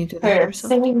 Yes. Can you do that for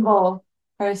yourself?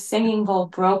 Her singing bowl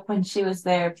broke when she was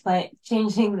there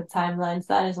changing the timelines.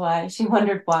 That is why. She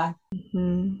wondered why.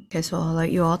 Okay, so I'll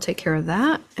let you all take care of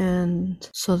that. And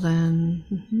so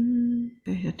then,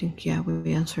 I think, yeah,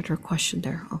 we answered her question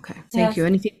there. Okay, thank you.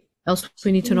 Anything else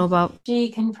we need to know about? She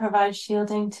can provide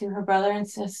shielding to her brother and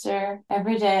sister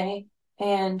every day.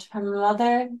 And her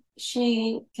mother,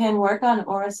 she can work on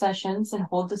aura sessions and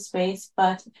hold the space,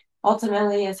 but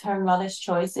ultimately it's her mother's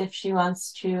choice if she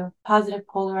wants to positive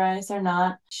polarize or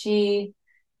not. She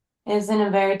is in a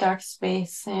very dark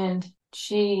space, and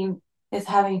she is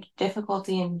having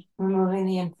difficulty in removing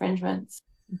the infringements.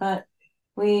 But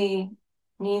we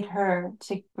need her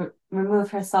to remove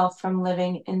herself from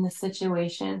living in the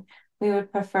situation. We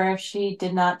would prefer if she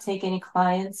did not take any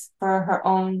clients for her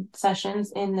own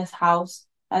sessions in this house,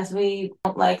 as we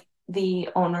don't like the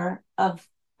owner of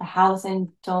the house and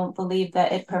don't believe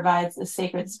that it provides a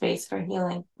sacred space for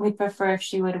healing. We'd prefer if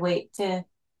she would wait to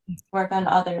work on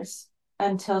others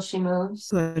until she moves.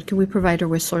 Good. Can we provide her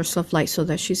with source of light so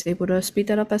that she's able to speed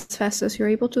that up as fast as you're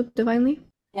able to, divinely?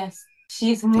 Yes,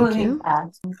 she's moving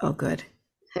fast. Oh, good.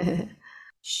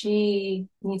 She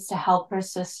needs to help her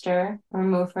sister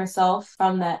remove herself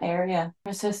from that area.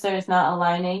 Her sister is not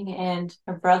aligning and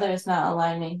her brother is not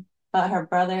aligning, but her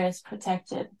brother is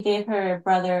protected. She gave her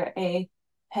brother a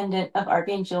pendant of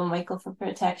Archangel Michael for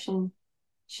protection.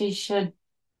 She should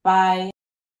buy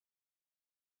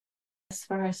this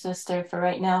for her sister for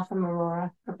right now from A.U.R.A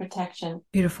for protection.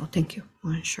 Beautiful. Thank you.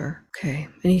 Sure. Okay.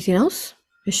 Anything else?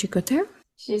 Is she good there?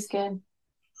 She's good.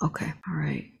 Okay. All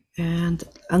right. And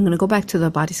I'm going to go back to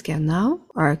the body scan now.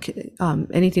 Or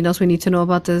anything else we need to know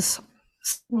about this?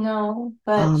 No,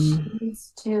 but she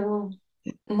needs to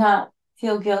not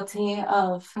feel guilty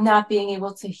of not being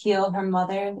able to heal her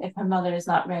mother if her mother is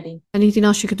not ready. Anything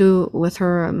else she could do with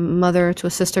her mother to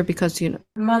assist her? Because, her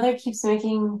mother keeps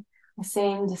making the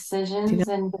same decisions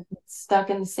and stuck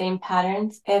in the same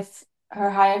patterns. If her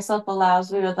higher self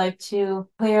allows, we would like to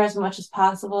clear as much as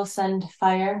possible, send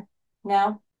fire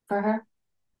now for her.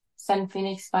 Send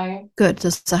Phoenix fire. Good.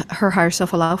 Does her higher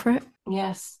self allow for it?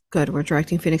 Yes. Good. We're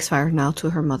directing Phoenix fire now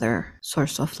to her mother,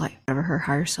 source of light, whatever her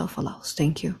higher self allows.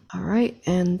 Thank you. All right.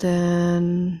 And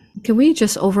then can we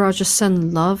just overall just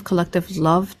send love, collective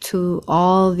love to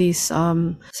all these,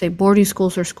 say, boarding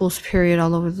schools or schools, period,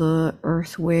 all over the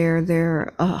earth where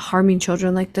they're harming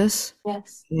children like this?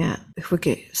 Yes. Yeah. If we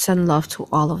could send love to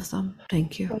all of them.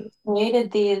 Thank you. We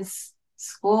created these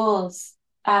schools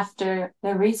after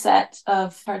the reset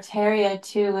of Tartaria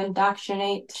to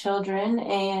indoctrinate children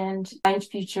and find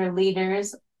future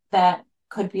leaders that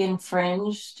could be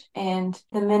infringed. And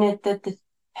the minute that the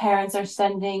parents are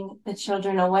sending the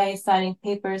children away, signing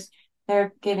papers,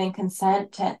 they're giving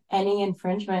consent to any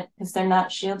infringement because they're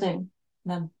not shielding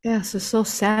them. Yes, it's so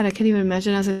sad. I can't even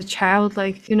imagine as a child,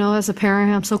 like, as a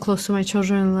parent, I'm so close to my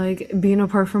children, like being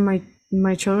apart from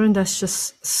my children, that's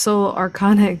just so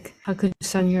archonic. How could you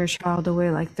send your child away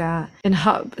like that? And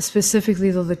how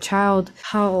specifically though the child,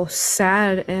 how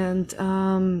sad and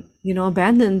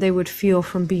abandoned they would feel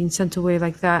from being sent away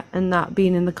like that and not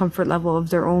being in the comfort level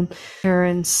of their own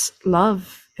parents'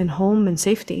 love and home and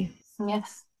safety.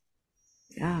 Yes.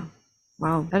 Yeah.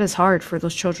 Wow. That is hard for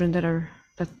those children that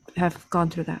have gone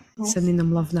through that. Yes. Sending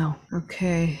them love now.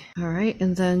 Okay. All right.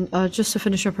 And then just to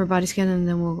finish up her body scan, and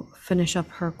then we'll finish up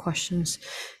her questions.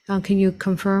 Can you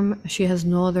confirm she has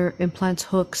no other implants,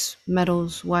 hooks,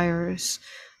 metals, wires,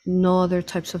 no other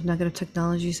types of negative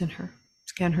technologies in her?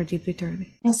 Scan her deeply,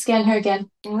 thoroughly. And scan her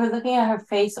again. We're looking at her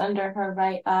face under her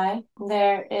right eye.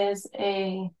 There is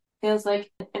feels like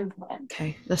an implant.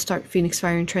 Okay, let's start Phoenix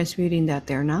Fire and transmuting that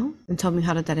there now. And tell me,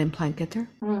 how did that implant get there?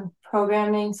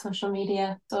 programming, social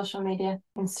media,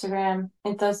 Instagram.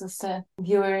 It does this to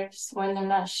viewers when they're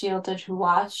not shielded who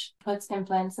watch, puts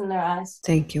implants in their eyes.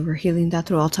 Thank you. We're healing that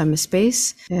through all time and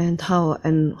space. And how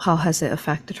has it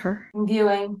affected her?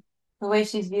 Viewing, the way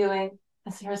she's viewing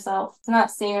as herself. It's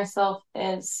not seeing herself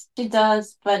as she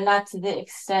does, but not to the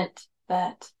extent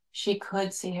that she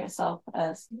could see herself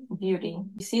as beauty.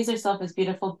 She sees herself as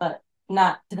beautiful, but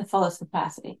not to the fullest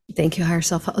capacity. Thank you, higher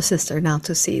self, assist her now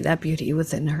to see that beauty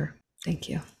within her. Thank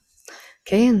you.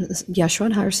 Okay, and Yeshua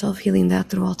and higher self healing that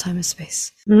through all time and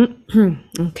space.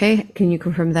 Okay, can you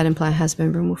confirm that implant has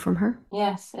been removed from her?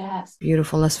 Yes, it has.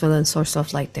 Beautiful. Let's fill in source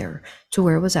of light there to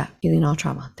where it was at. Healing all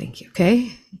trauma. Thank you.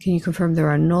 Okay, can you confirm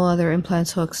there are no other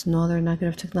implants, hooks, no other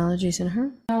negative technologies in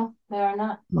her? No, there are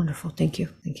not. Wonderful. Thank you.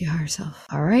 Thank you, higher self.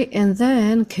 All right, and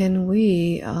then can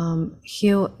we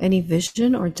heal any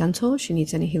vision or dental? She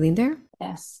needs any healing there?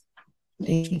 Yes.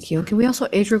 Thank you. Can we also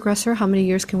age regress her? How many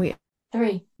years can we?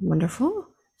 3. Wonderful.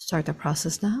 Start the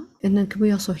process now. And then can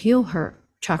we also heal her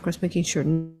chakras, making sure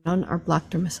none are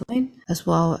blocked or misaligned, as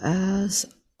well as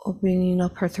opening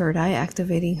up her third eye,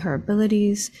 activating her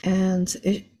abilities, and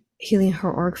healing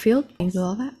her auric field? Can you do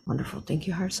all that? Wonderful. Thank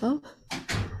you, higher self.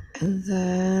 And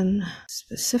then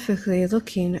specifically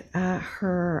looking at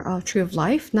her tree of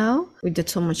life now, we did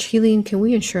so much healing. Can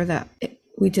we ensure that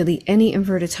we delete any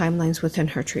inverted timelines within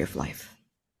her tree of life?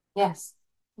 Yes,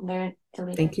 they're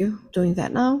deleted. Thank you. Doing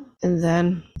that now. And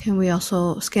then can we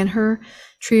also scan her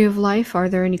tree of life? Are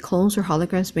there any clones or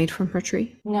holograms made from her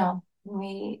tree? No,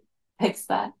 we fixed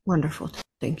that. Wonderful.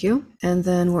 Thank you. And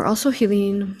then we're also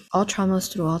healing all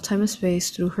traumas through all time and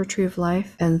space through her tree of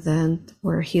life. And then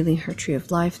we're healing her tree of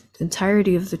life, the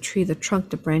entirety of the tree, the trunk,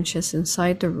 the branches,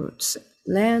 inside the roots,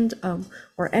 land,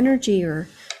 or energy or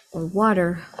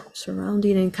water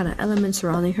surrounding and kind of elements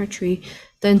surrounding her tree,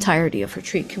 the entirety of her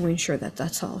tree. Can we ensure that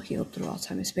that's all healed through all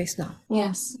time and space now?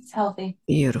 Yes, it's healthy.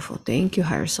 Beautiful. Thank you,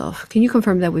 higher self. Can you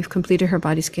confirm that we've completed her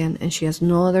body scan and she has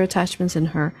no other attachments in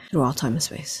her through all time and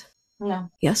space? No.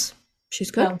 Yes? She's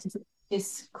good? No,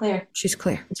 she's clear. She's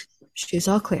clear. She's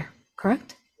all clear,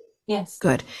 correct? Yes.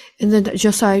 Good. And then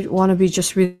just I want to be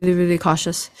just really, really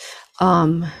cautious.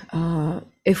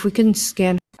 If we can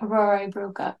scan. A.U.R.A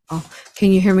broke up. Oh,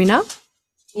 can you hear me now?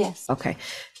 Yes. Okay.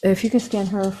 If you can scan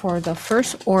her for the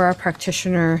first A.U.R.A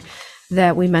practitioner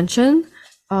that we mentioned,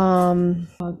 the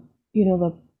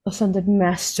Ascended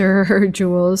Master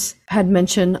Jules had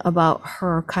mentioned about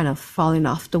her kind of falling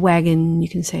off the wagon, you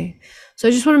can say. So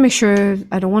I just want to make sure,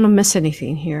 I don't want to miss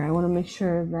anything here. I want to make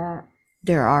sure that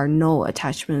there are no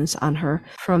attachments on her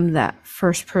from that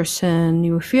first person.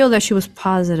 You feel that she was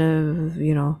positive,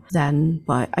 then,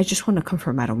 but I just want to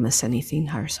confirm I don't miss anything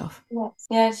herself. Yes.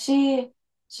 Yeah,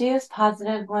 she was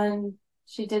positive when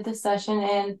she did the session,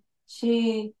 and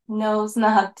she knows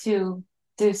not to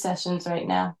do sessions right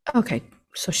now. Okay,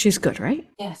 so she's good, right?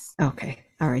 Yes. Okay.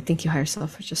 All right. Thank you, higher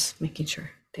self, for just making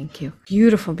sure. Thank you.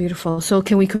 Beautiful, beautiful. So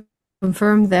can we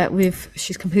confirm that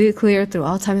she's completely clear through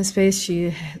all time and space?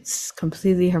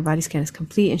 Her body scan is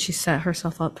complete, and she set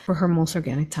herself up for her most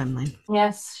organic timeline.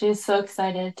 Yes, she's so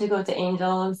excited to go to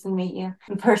Angels and meet you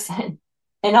in person.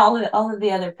 And all of the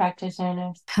other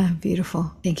practitioners.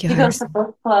 Beautiful. Thank you. She goes to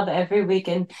book club every week,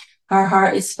 and her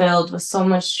heart is filled with so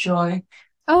much joy.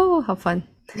 Oh, how fun.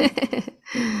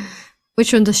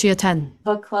 Which one does she attend?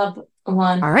 Book club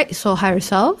 1. All right. So higher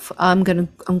self, I'm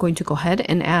going to go ahead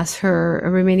and ask her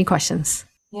remaining questions.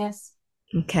 Yes.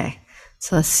 Okay.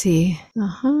 So let's see.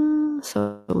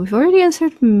 So we've already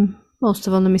answered most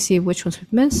of them. Let me see which ones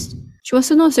we've missed. She wants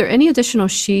to know, is there any additional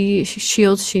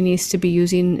shields she needs to be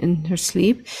using in her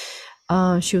sleep?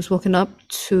 She was woken up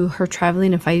to her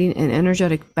traveling and fighting in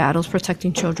energetic battles,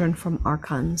 protecting children from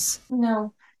archons.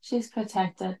 No, she's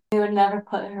protected. We would never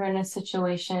put her in a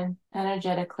situation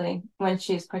energetically when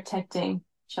she's protecting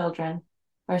children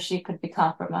where she could be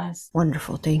compromised.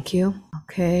 Wonderful. Thank you.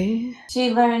 Okay.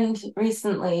 She learned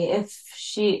recently if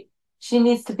she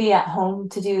needs to be at home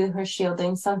to do her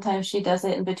shielding. Sometimes she does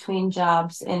it in between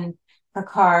jobs in her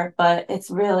car, but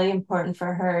it's really important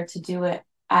for her to do it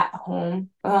at home,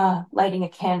 lighting a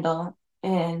candle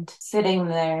and sitting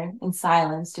there in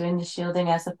silence, doing the shielding,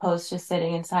 as opposed to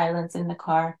sitting in silence in the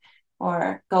car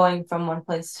or going from one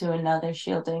place to another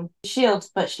shielding. She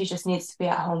shields, but she just needs to be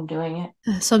at home doing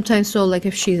it. Sometimes, so like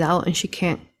if she's out and she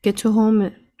can't get to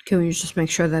home, can we just make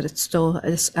sure that it's still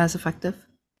as effective?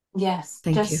 Yes.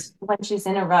 Thank you. Just when she's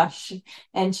in a rush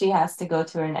and she has to go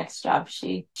to her next job,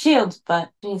 she shields, but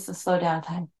she needs to slow down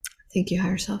time. Thank you,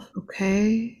 higher self.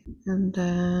 Okay. And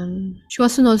then she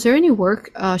wants to know, is there any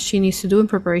work she needs to do in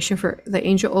preparation for the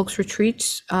Angel Oaks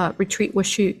retreat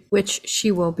which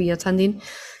she will be attending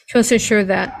Just ensure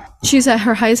that she's at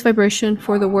her highest vibration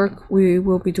for the work we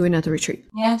will be doing at the retreat.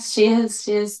 Yes, she is.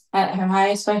 She is at her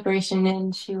highest vibration,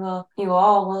 and you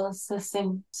all will assist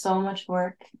in so much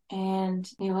work, and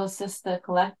you will assist the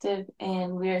collective,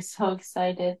 and we are so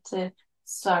excited to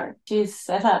start. She's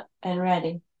set up and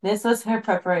ready. This was her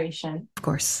preparation. Of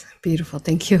course. Beautiful.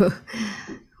 Thank you.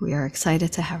 We are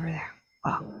excited to have her there.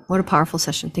 Wow. What a powerful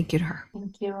session. Thank you to her.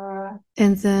 Thank you, A.U.R.A.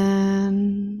 And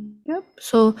then, yep.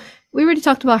 So we already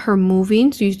talked about her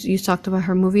moving. So you talked about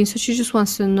her moving. So she just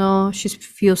wants to know, she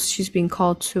feels she's being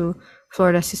called to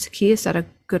Florida Sister Key. Is that a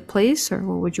good place, or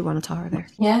what would you want to tell her there?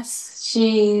 Yes,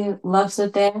 she loves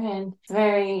it there, and it's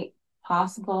very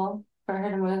possible for her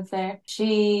to move there.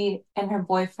 She and her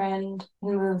boyfriend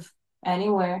can move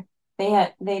anywhere.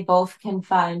 They both can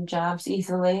find jobs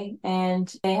easily,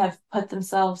 and they have put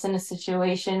themselves in a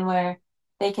situation where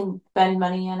they can spend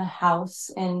money on a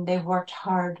house, and they've worked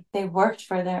hard. They worked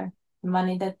for their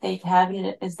money that they have, and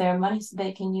it is their money, so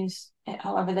they can use it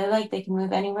however they like. They can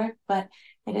move anywhere, but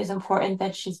it is important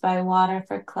that she's by water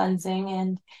for cleansing,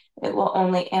 and it will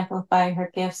only amplify her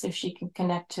gifts if she can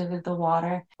connect to the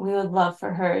water. We would love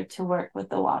for her to work with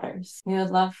the waters. We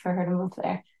would love for her to move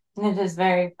there. And it is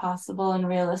very possible and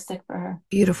realistic for her.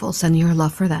 Beautiful. Send your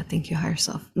love for that. Thank you, higher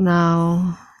self.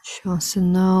 Now, she wants to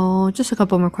know just a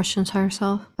couple more questions, higher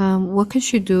self. What can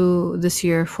she do this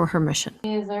year for her mission?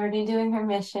 She is already doing her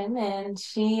mission, and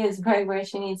she is right where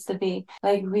she needs to be.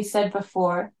 Like we said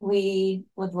before, we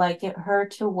would like her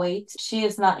to wait. She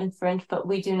is not infringed, but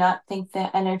we do not think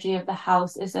the energy of the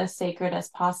house is as sacred as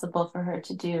possible for her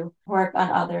to do work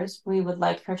on others. We would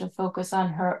like her to focus on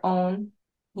her own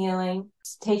healing,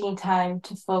 taking time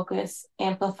to focus,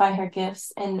 amplify her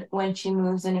gifts, and when she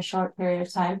moves in a short period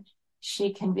of time,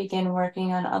 she can begin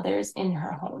working on others in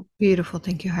her home. Beautiful.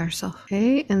 Thank you, higher self.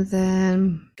 Okay. And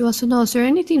then she wants to know, is there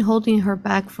anything holding her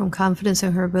back from confidence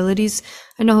in her abilities?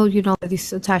 I know,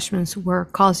 these attachments were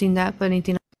causing that, but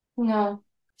anything? No,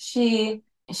 she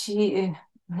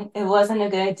it wasn't a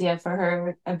good idea for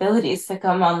her abilities to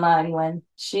come online when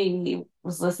she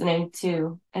was listening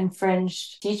to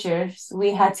infringed teachers.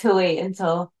 We had to wait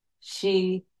until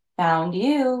she found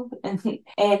you,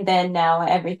 and then now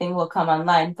everything will come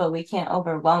online, but we can't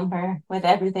overwhelm her with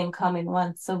everything coming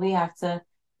once. So we have to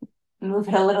move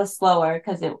it a little slower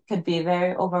because it could be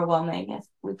very overwhelming if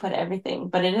we put everything,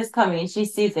 but it is coming. She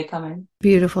sees it coming.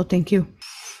 Beautiful. Thank you.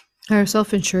 Higher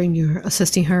self, ensuring you're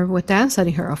assisting her with that,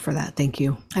 setting her up for that. Thank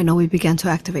you. I know we began to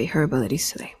activate her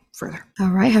abilities today further. All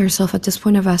right, higher self, at this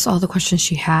point, I've asked all the questions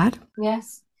she had.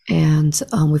 Yes. And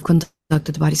we've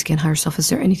conducted the body scan. Higher self, is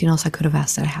there anything else I could have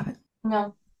asked that I haven't?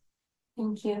 No.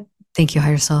 Thank you. Thank you,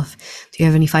 higher self. Do you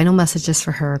have any final messages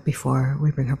for her before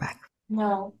we bring her back?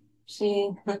 No.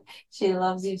 She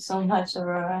loves you so much,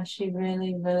 A.U.R.A. She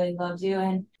really, really loves you,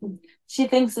 and she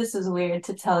thinks this is weird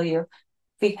to tell you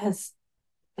because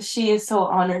she is so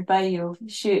honored by you.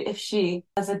 If she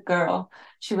as a girl,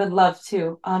 she would love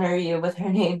to honor you with her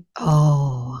name.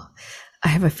 Oh, I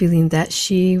have a feeling that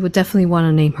she would definitely want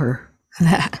to name her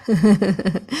that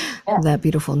Yeah. that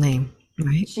beautiful name,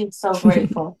 right? She's so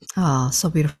grateful. Oh, so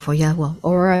beautiful. Yeah, well,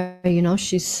 A.U.R.A,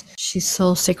 she's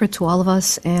so sacred to all of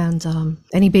us, and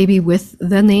any baby with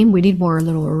the name, we need more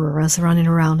little A.U.R.As running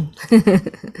around.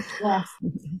 Yes.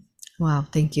 Wow,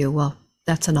 thank you. Well,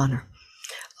 that's an honor.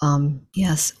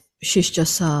 Yes, she's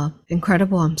just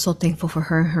incredible. I'm so thankful for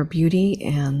her beauty,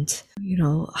 and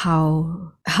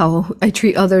how I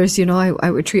treat others.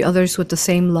 I would treat others with the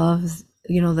same love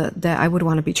that I would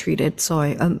want to be treated. So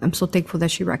I'm so thankful that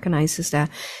she recognizes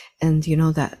that, and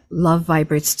that love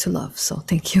vibrates to love. So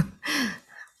thank you.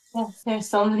 Yes. There's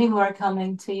so many more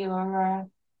coming to you, A.U.R.A.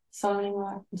 So many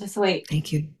more. Just wait.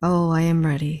 Thank you. Oh, I am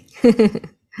ready.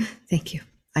 Thank you.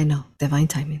 I know, divine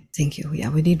timing. Thank you. Yeah,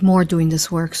 we need more doing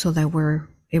this work so that we're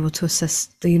able to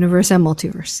assist the universe and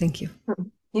multiverse. Thank you.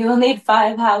 You will need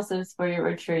 5 houses for your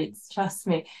retreats. Trust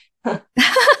me.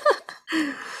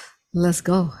 Let's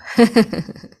go.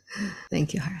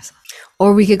 Thank you, Harrison.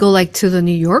 Or we could go to the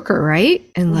New Yorker, right?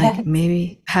 And Yes.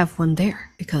 maybe have one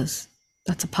there because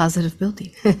that's a positive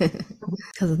building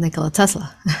because of Nikola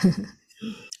Tesla.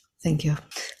 Thank you.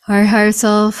 All right, higher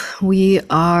self, we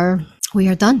are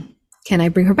done. Can I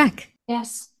bring her back?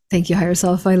 Yes. Thank you, higher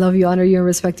self. I love you, honor you, and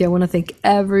respect you. I want to thank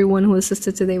everyone who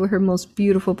assisted today with her most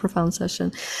beautiful, profound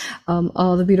session.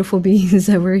 All the beautiful beings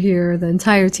that were here, the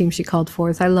entire team she called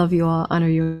forth. I love you all, honor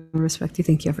you, and respect you.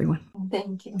 Thank you, everyone.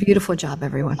 Thank you. Beautiful job,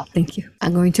 everyone. Thank you.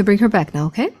 I'm going to bring her back now,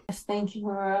 okay? Yes, thank you,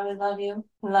 A.U.R.A. We love you.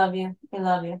 We love you. We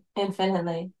love you.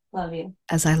 Infinitely love you.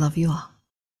 As I love you all.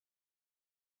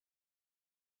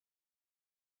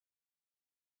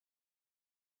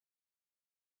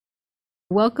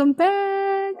 Welcome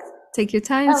back. Take your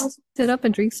time, That was sit up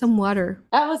and drink some water.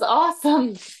 that was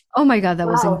awesome. Oh my God, that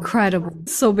was Wow. incredible.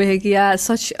 So big. Yeah,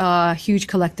 such a huge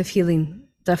collective healing.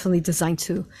 Definitely designed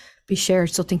to be shared.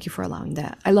 So thank you for allowing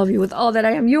that. I love you with all that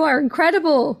I am. You are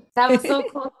incredible. That was so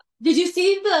cool. Did you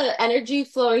see the energy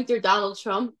flowing through Donald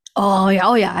Trump? Oh yeah,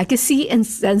 oh yeah. I could see and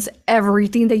sense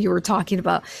everything that you were talking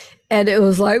about. And it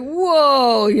was like,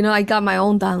 whoa, I got my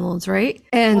own downloads, right?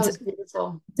 That And was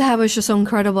beautiful. that was just so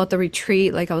incredible at the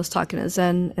retreat. Like I was talking to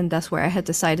Zen, and that's where I had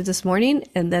decided this morning.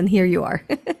 And then here you are.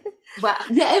 Wow.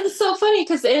 Yeah, it was so funny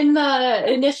because in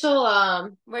the initial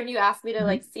when you asked me to Mhm.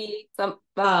 like see some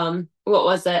what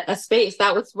was it? A space,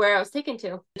 that was where I was taken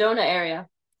to. The donut area.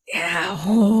 Yeah.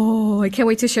 Oh, I can't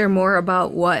wait to share more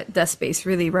about what that space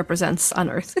really represents on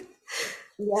Earth.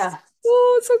 Yeah.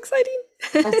 Oh, it's so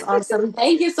That's exciting. awesome.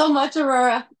 Thank you so much,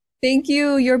 Aurora. Thank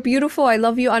you. You're beautiful. I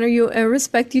love you, honor you, and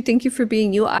respect you. Thank you for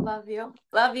being you. Love you.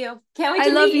 Love you. Can't wait I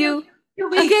to love meet you in you. 2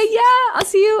 weeks. Okay, yeah. I'll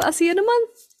see you. I'll see you in a month.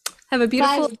 Have a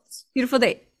beautiful, Bye. beautiful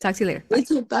day. Talk to you later. You Bye.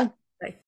 too. Bye. Bye.